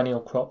amount of perennial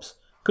crops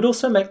could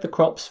also make the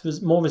crops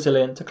more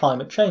resilient to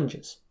climate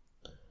changes.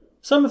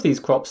 Some of these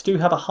crops do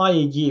have a higher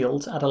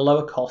yield at a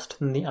lower cost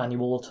than the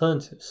annual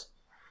alternatives.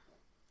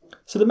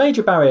 So the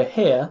major barrier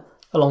here,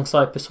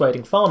 alongside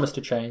persuading farmers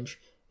to change,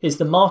 is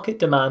the market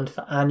demand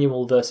for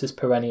annual versus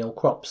perennial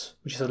crops,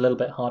 which is a little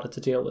bit harder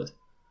to deal with.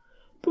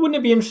 But wouldn't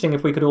it be interesting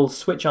if we could all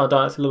switch our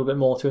diets a little bit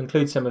more to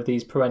include some of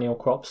these perennial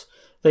crops,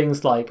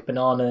 things like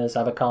bananas,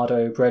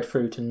 avocado,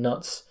 breadfruit and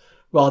nuts,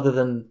 rather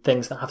than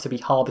things that have to be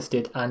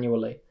harvested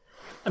annually?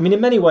 I mean,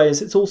 in many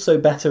ways, it's also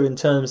better in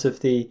terms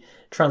of the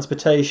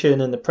transportation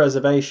and the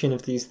preservation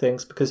of these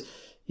things, because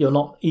you're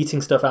not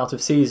eating stuff out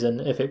of season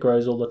if it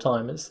grows all the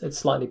time. It's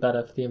slightly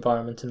better for the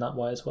environment in that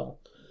way as well.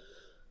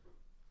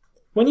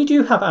 When you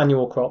do have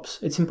annual crops,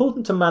 it's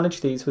important to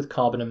manage these with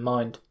carbon in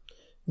mind.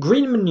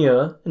 Green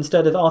manure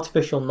instead of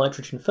artificial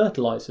nitrogen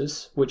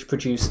fertilisers, which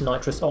produce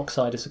nitrous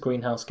oxide as a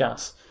greenhouse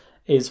gas,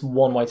 is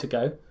one way to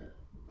go.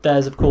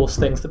 There's, of course,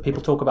 things that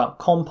people talk about,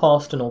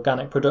 compost and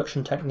organic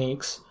production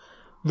techniques,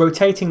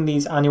 rotating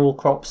these annual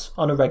crops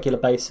on a regular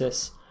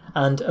basis,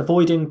 and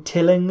avoiding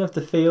tilling of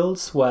the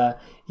fields where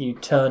you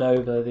turn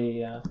over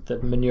the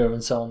manure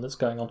and so on that's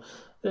going on.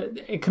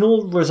 It can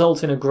all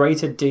result in a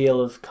greater deal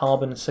of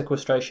carbon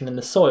sequestration in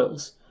the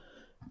soils,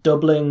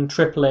 doubling,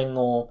 tripling,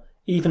 or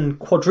even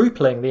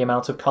quadrupling the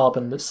amount of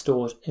carbon that's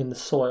stored in the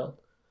soil.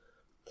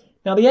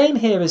 Now, the aim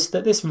here is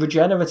that this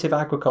regenerative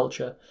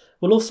agriculture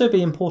will also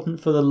be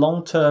important for the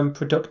long-term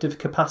productive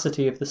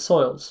capacity of the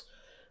soils,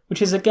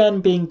 which is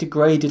again being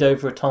degraded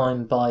over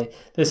time by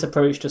this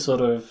approach to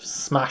sort of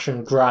smash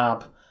and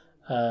grab,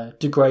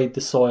 degrade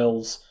the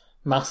soils,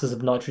 masses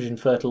of nitrogen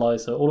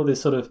fertiliser, all of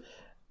this sort of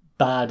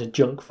bad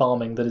junk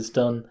farming that is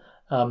done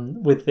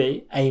with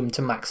the aim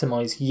to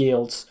maximise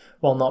yields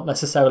while not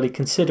necessarily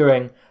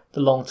considering the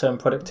long-term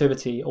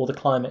productivity or the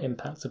climate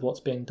impact of what's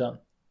being done.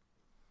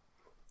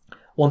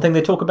 One thing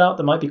they talk about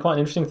that might be quite an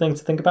interesting thing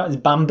to think about is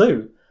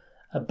bamboo.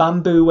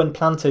 Bamboo, when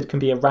planted, can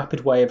be a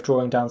rapid way of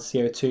drawing down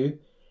CO2.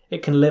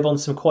 It can live on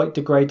some quite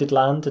degraded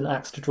land and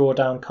acts to draw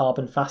down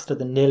carbon faster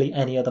than nearly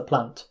any other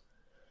plant.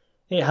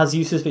 It has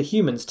uses for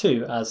humans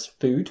too, as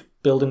food,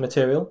 building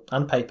material,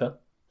 and paper.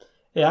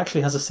 It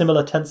actually has a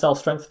similar tensile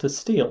strength to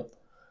steel.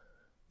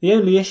 The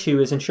only issue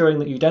is ensuring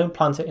that you don't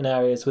plant it in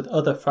areas with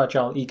other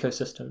fragile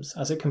ecosystems,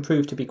 as it can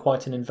prove to be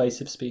quite an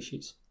invasive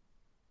species.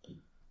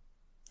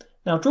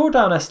 Now,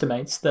 Drawdown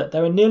estimates that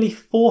there are nearly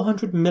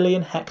 400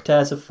 million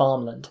hectares of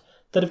farmland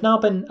that have now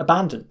been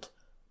abandoned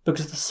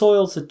because the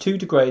soils are too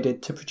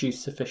degraded to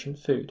produce sufficient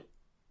food.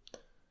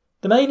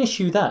 The main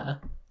issue there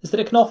is that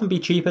it can often be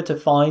cheaper to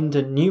find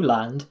a new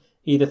land,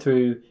 either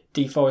through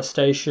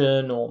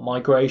deforestation or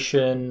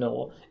migration,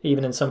 or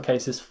even in some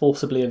cases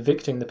forcibly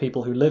evicting the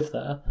people who live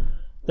there,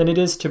 than it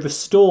is to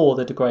restore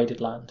the degraded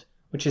land,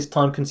 which is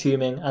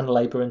time-consuming and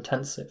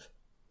labour-intensive.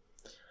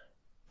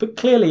 But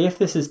clearly, if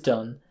this is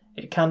done,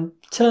 it can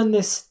turn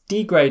this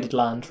degraded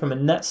land from a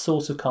net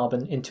source of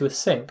carbon into a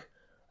sink,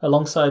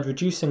 alongside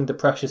reducing the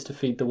pressures to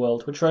feed the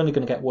world, which are only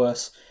going to get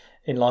worse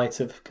in light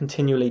of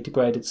continually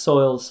degraded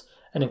soils,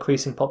 an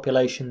increasing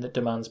population that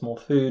demands more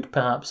food,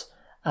 perhaps,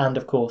 and,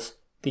 of course,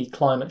 the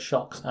climate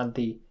shocks and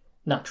the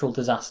natural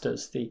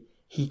disasters, the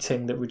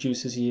heating that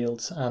reduces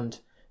yields, and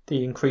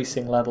the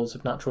increasing levels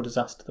of natural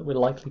disaster that we're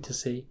likely to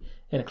see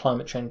in a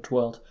climate change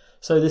world.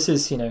 So this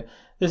is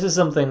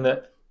something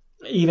that,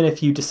 even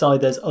if you decide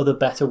there's other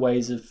better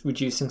ways of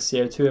reducing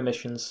CO2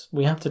 emissions,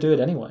 we have to do it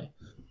anyway.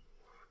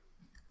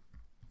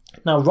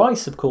 Now,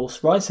 rice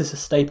is a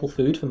staple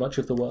food for much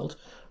of the world,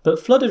 but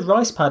flooded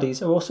rice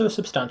paddies are also a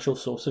substantial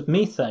source of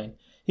methane.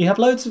 You have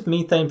loads of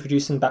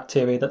methane-producing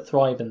bacteria that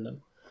thrive in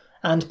them,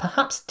 and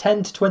perhaps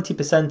 10 to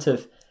 20%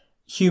 of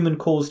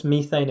human-caused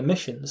methane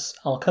emissions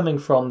are coming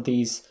from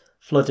these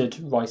flooded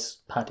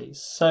rice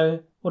paddies. So,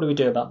 what do we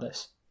do about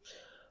this?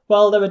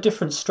 Well, there are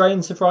different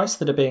strains of rice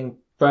that are being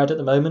bred at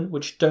the moment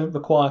which don't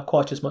require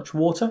quite as much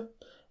water.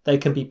 They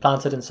can be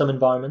planted in some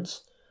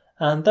environments.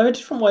 And there are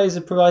different ways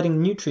of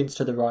providing nutrients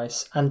to the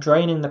rice and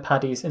draining the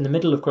paddies in the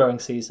middle of growing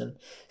season.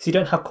 So you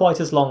don't have quite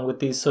as long with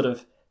these sort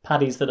of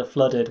paddies that are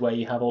flooded where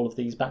you have all of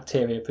these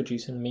bacteria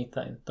producing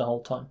methane the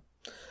whole time.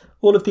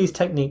 All of these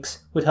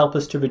techniques would help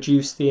us to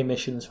reduce the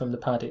emissions from the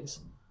paddies.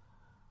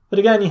 But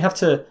again, you have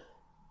to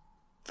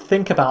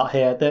think about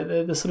here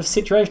the sort of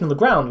situation on the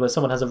ground where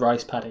someone has a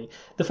rice paddy.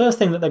 The first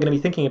thing that they're going to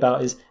be thinking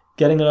about is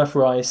getting enough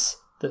rice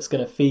that's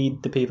going to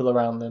feed the people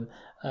around them,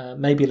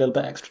 maybe a little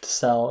bit extra to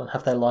sell and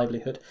have their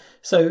livelihood.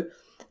 So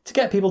to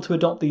get people to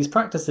adopt these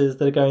practices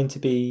that are going to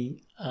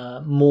be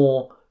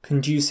more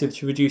conducive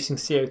to reducing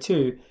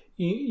CO2,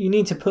 you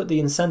need to put the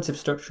incentive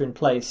structure in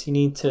place. You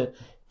need to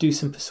do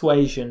some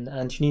persuasion,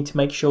 and you need to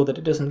make sure that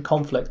it doesn't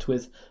conflict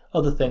with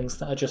other things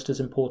that are just as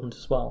important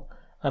as well.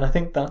 And I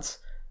think that's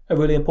a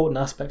really important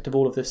aspect of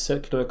all of this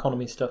circular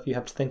economy stuff you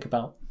have to think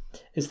about,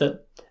 is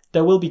that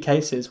there will be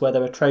cases where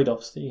there are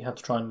trade-offs that you have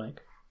to try and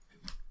make.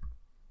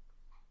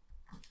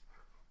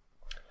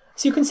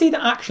 So you can see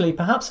that actually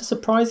perhaps a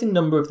surprising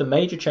number of the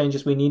major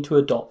changes we need to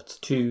adopt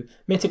to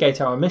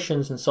mitigate our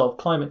emissions and solve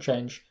climate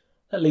change,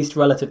 at least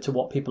relative to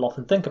what people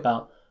often think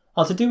about,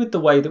 are to do with the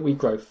way that we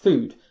grow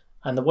food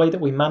and the way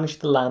that we manage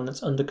the land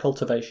that's under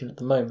cultivation at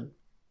the moment.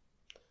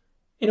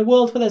 In a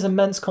world where there's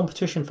immense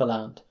competition for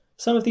land,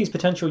 some of these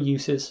potential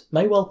uses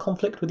may well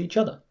conflict with each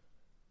other.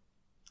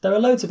 There are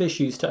loads of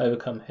issues to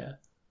overcome here.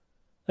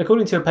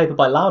 According to a paper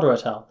by Lauder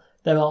et al.,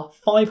 there are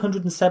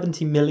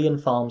 570 million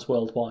farms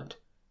worldwide,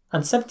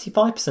 and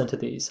 75% of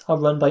these are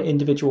run by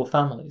individual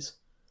families.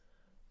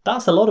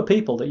 That's a lot of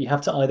people that you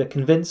have to either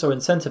convince or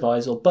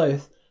incentivise, or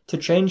both, to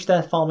change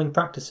their farming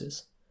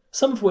practices,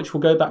 some of which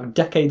will go back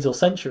decades or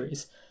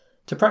centuries,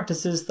 to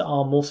practices that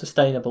are more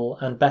sustainable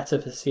and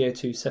better for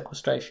CO2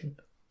 sequestration.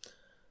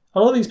 A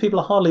lot of these people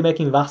are hardly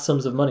making vast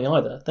sums of money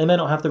either. They may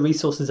not have the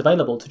resources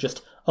available to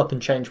just up and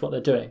change what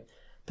they're doing,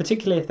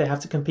 particularly if they have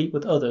to compete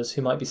with others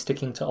who might be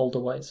sticking to older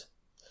ways.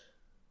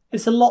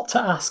 It's a lot to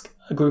ask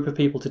a group of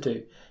people to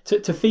do,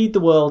 to feed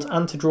the world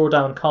and to draw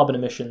down carbon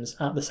emissions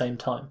at the same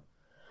time.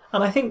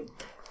 And I think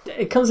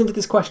it comes into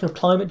this question of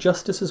climate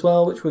justice as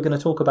well, which we're going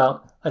to talk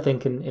about, I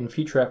think, in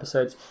future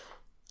episodes.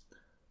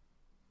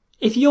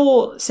 If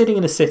you're sitting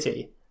in a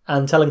city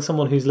and telling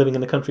someone who's living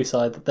in the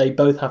countryside that they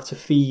both have to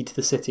feed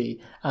the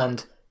city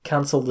and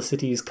cancel the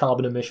city's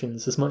carbon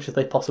emissions as much as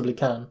they possibly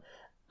can,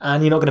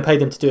 and you're not going to pay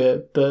them to do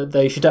it, but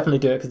they should definitely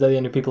do it because they're the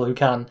only people who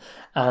can,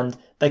 and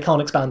they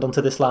can't expand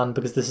onto this land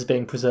because this is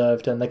being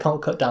preserved, and they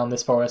can't cut down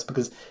this forest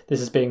because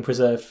this is being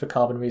preserved for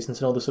carbon reasons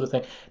and all this sort of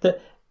thing,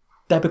 that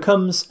there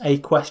becomes a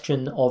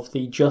question of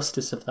the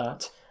justice of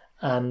that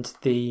and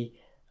the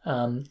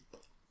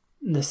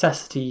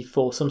necessity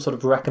for some sort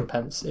of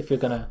recompense if you're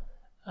going to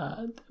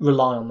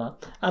rely on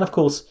that. And of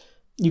course,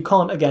 you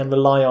can't, again,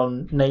 rely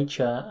on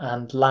nature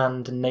and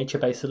land and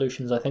nature-based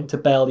solutions, I think, to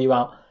bail you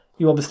out.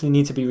 You obviously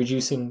need to be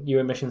reducing your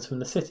emissions from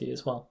the city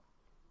as well.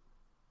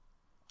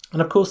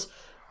 And of course,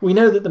 we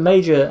know that the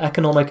major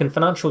economic and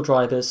financial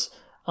drivers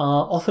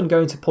are often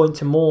going to point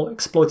to more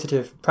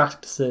exploitative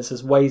practices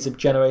as ways of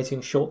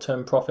generating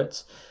short-term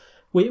profits.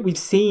 We've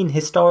seen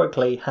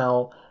historically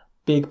how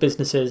big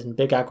businesses and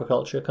big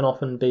agriculture can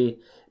often be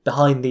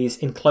behind these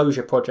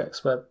enclosure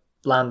projects where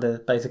land is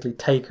basically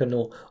taken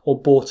or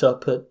bought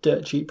up at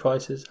dirt cheap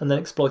prices and then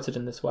exploited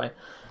in this way.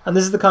 And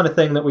this is the kind of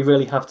thing that we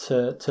really have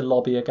to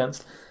lobby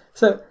against.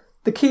 So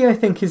the key, I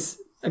think,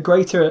 is a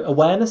greater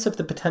awareness of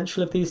the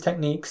potential of these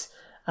techniques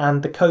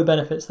and the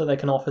co-benefits that they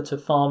can offer to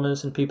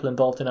farmers and people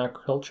involved in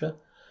agriculture.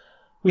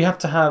 We have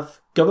to have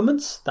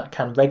governments that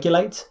can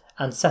regulate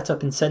and set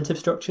up incentive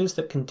structures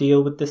that can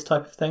deal with this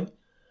type of thing.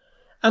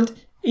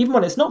 And even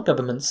when it's not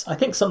governments, I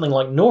think something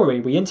like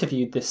Nori, we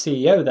interviewed the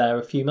CEO there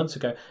a few months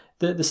ago,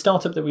 the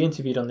startup that we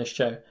interviewed on this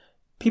show,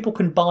 people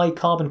can buy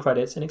carbon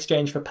credits in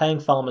exchange for paying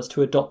farmers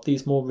to adopt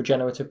these more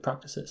regenerative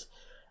practices.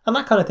 And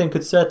that kind of thing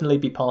could certainly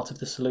be part of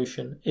the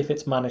solution if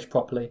it's managed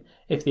properly,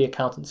 if the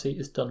accountancy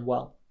is done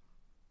well.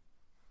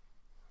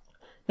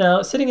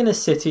 Now, sitting in a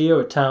city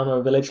or a town or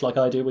a village like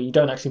I do, where you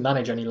don't actually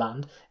manage any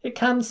land, it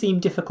can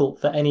seem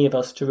difficult for any of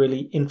us to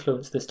really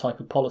influence this type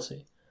of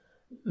policy.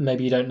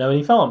 Maybe you don't know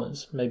any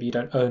farmers, maybe you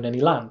don't own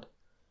any land.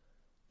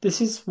 This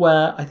is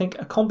where I think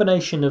a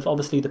combination of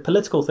obviously the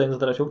political things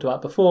that I talked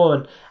about before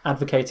and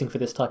advocating for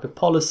this type of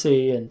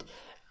policy and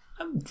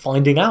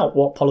finding out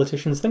what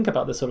politicians think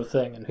about this sort of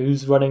thing and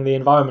who's running the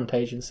Environment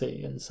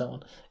Agency and so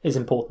on is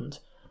important.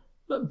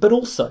 But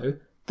also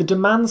the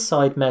demand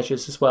side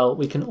measures as well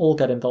we can all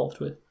get involved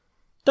with.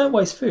 Don't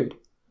waste food.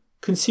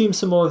 Consume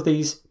some more of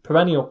these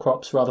perennial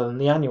crops rather than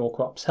the annual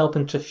crops,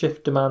 helping to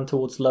shift demand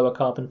towards lower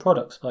carbon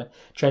products by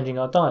changing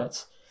our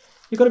diets.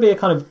 You've got to be a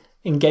kind of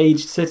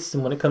engaged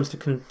citizen when it comes to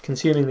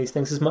consuming these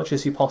things as much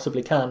as you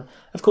possibly can.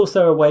 Of course,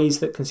 there are ways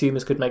that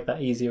consumers could make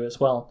that easier as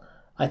well.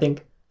 I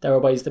think there are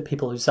ways that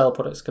people who sell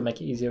products can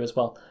make it easier as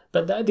well.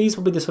 But these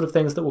will be the sort of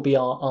things that will be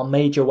our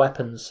major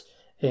weapons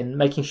in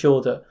making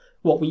sure that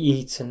what we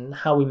eat and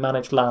how we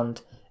manage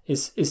land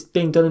is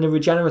being done in a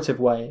regenerative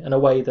way, and a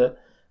way that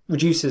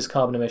reduces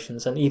carbon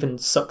emissions and even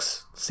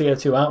sucks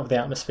CO2 out of the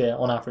atmosphere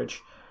on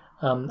average,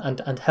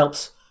 and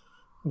helps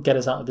get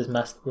us out of this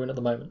mess that we're in at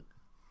the moment.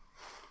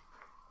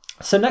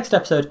 So next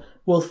episode,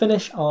 we'll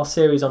finish our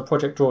series on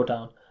Project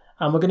Drawdown,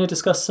 and we're going to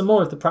discuss some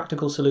more of the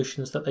practical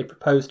solutions that they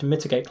propose to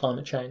mitigate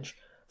climate change,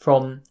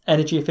 from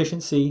energy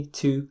efficiency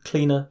to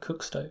cleaner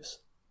cook stoves.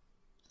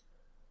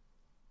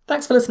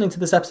 Thanks for listening to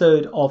this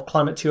episode of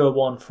Climate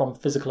 201 from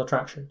Physical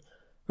Attraction.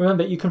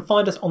 Remember, you can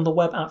find us on the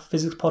web at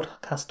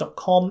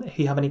physicspodcast.com if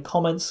you have any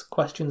comments,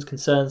 questions,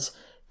 concerns,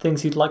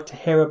 things you'd like to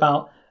hear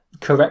about,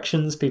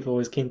 corrections, people are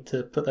always keen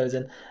to put those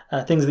in,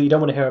 things that you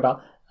don't want to hear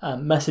about,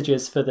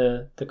 messages for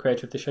the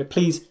creator of the show.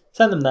 Please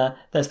send them there.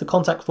 There's the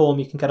contact form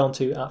you can get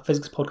onto at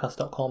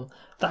physicspodcast.com.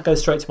 That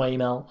goes straight to my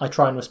email. I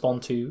try and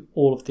respond to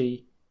all of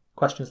the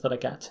questions that I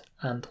get,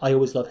 and I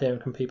always love hearing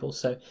from people.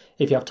 So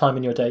if you have time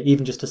in your day,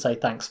 even just to say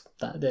thanks,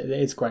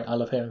 it's great. I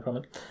love hearing from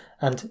it.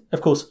 And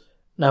of course,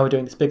 now we're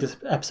doing this biggest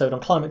episode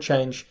on climate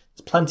change.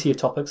 There's plenty of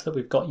topics that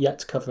we've got yet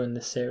to cover in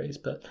this series,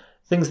 but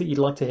things that you'd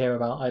like to hear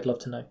about, I'd love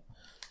to know.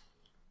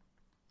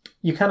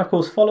 You can, of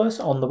course, follow us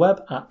on the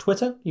web at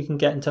Twitter. You can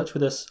get in touch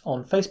with us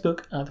on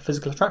Facebook at the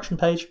Physical Attraction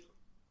page.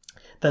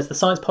 There's the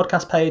Science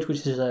Podcast page,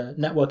 which is a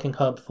networking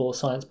hub for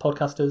science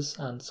podcasters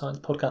and science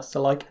podcasts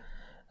alike.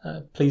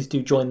 Please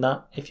do join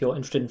that if you're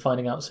interested in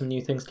finding out some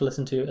new things to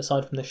listen to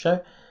aside from this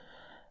show.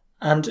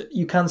 And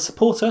you can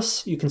support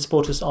us. You can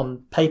support us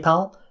on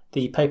PayPal.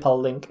 The PayPal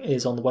link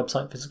is on the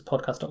website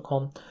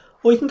physicalpodcast.com.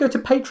 Or you can go to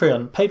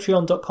Patreon,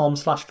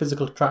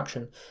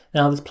 patreon.com/physicalattraction.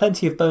 Now, there's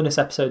plenty of bonus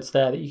episodes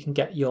there that you can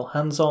get your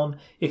hands on.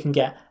 You can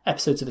get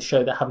episodes of the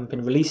show that haven't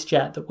been released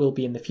yet, that will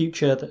be in the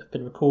future, that have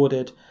been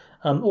recorded,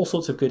 all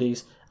sorts of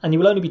goodies. And you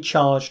will only be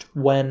charged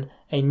when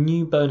a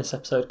new bonus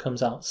episode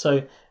comes out.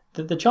 So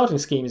the charging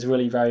scheme is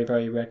really very,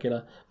 very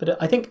regular.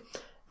 But I think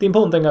the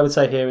important thing I would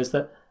say here is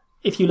that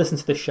if you listen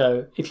to this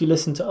show, if you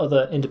listen to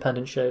other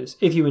independent shows,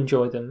 if you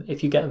enjoy them,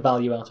 if you get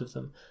value out of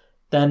them,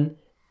 then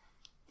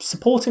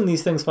supporting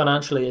these things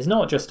financially is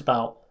not just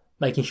about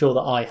making sure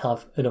that I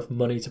have enough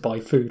money to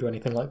buy food or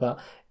anything like that.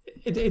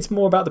 It's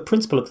more about the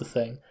principle of the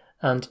thing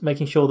and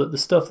making sure that the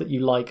stuff that you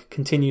like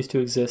continues to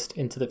exist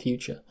into the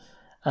future,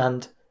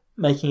 and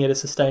making it a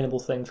sustainable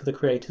thing for the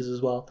creators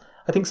as well.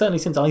 I think certainly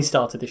since I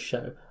started this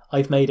show,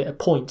 I've made it a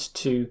point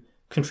to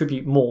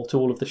contribute more to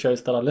all of the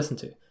shows that I listen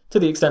to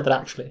the extent that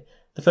actually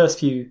the first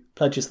few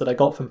pledges that I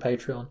got from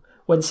Patreon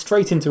went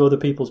straight into other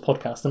people's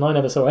podcasts, and I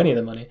never saw any of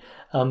the money,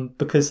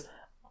 because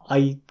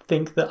I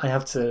think that I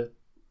have to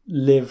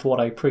live what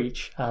I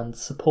preach and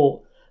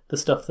support the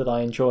stuff that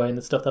I enjoy and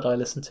the stuff that I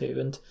listen to.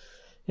 And,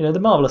 you know, the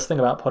marvellous thing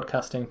about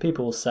podcasting,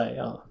 people will say,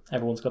 oh,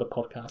 everyone's got a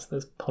podcast.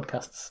 There's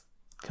podcasts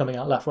coming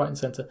out left, right and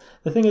centre.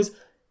 The thing is,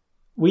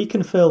 we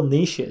can fill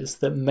niches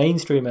that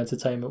mainstream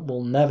entertainment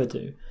will never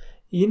do.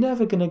 You're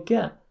never going to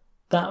get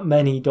that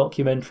many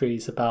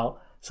documentaries about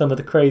some of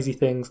the crazy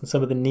things and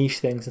some of the niche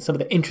things and some of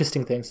the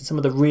interesting things and some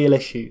of the real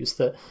issues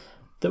that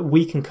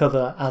we can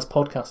cover as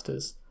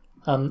podcasters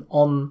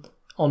on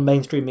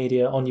mainstream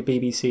media, on your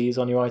BBCs,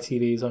 on your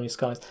ITVs, on your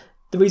Skys.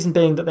 The reason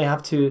being that they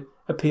have to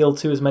appeal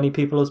to as many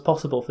people as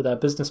possible for their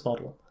business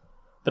model.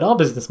 But our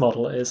business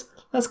model is,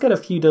 let's get a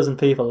few dozen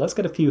people, let's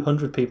get a few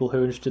hundred people who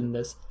are interested in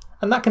this,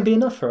 and that can be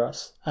enough for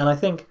us. And I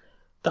think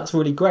that's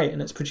really great,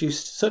 and it's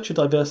produced such a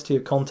diversity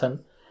of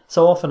content.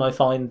 So often I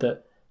find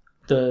that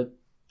the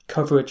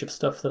coverage of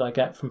stuff that I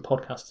get from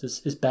podcasts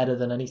is better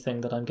than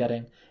anything that I'm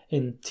getting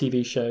in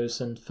TV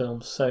shows and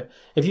films. So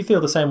if you feel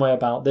the same way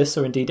about this,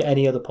 or indeed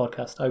any other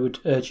podcast, I would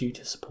urge you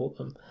to support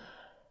them.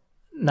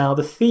 Now,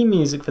 the theme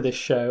music for this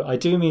show, I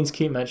do mean to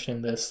keep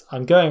mentioning this.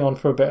 I'm going on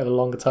for a bit of a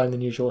longer time than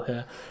usual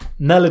here.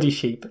 Melody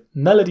Sheep.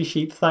 Melody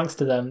Sheep, thanks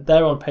to them.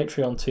 They're on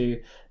Patreon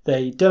too.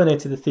 They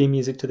donated the theme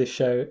music to this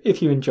show.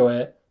 If you enjoy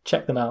it,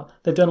 check them out.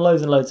 They've done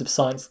loads and loads of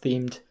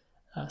science-themed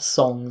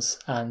songs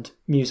and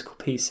musical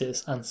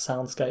pieces and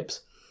soundscapes.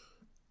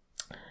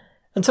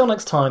 Until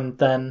next time,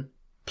 then,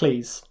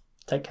 please,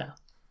 take care.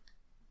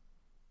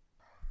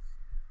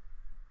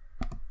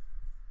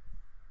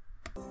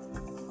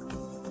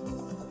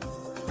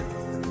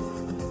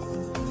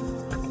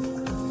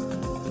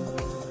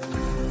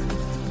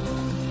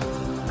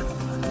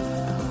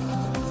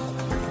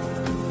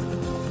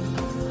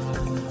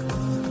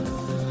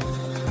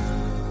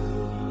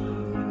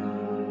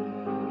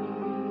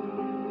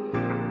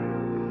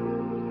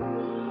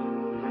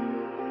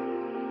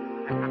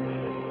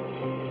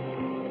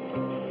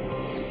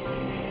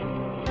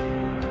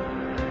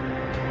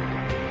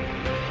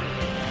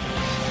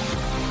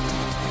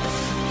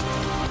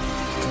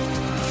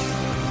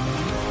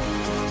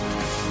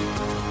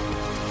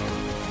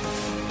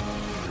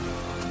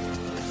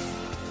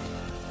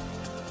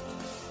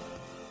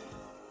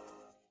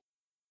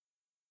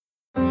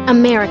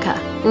 America.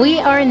 We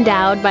are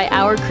endowed by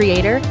our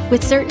Creator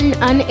with certain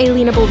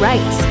unalienable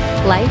rights: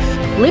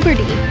 life,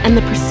 liberty, and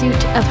the pursuit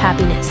of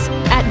happiness.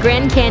 At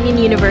Grand Canyon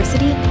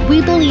University,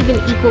 we believe in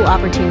equal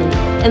opportunity,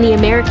 and the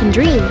American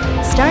dream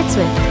starts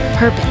with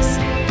purpose.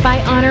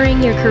 By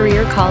honoring your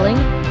career calling,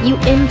 you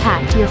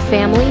impact your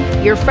family,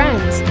 your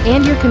friends,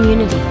 and your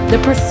community.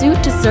 The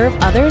pursuit to serve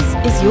others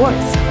is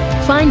yours.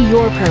 Find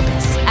your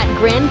purpose at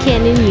Grand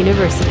Canyon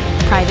University.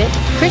 Private,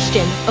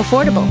 Christian,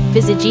 affordable.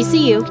 Visit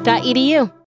gcu.edu.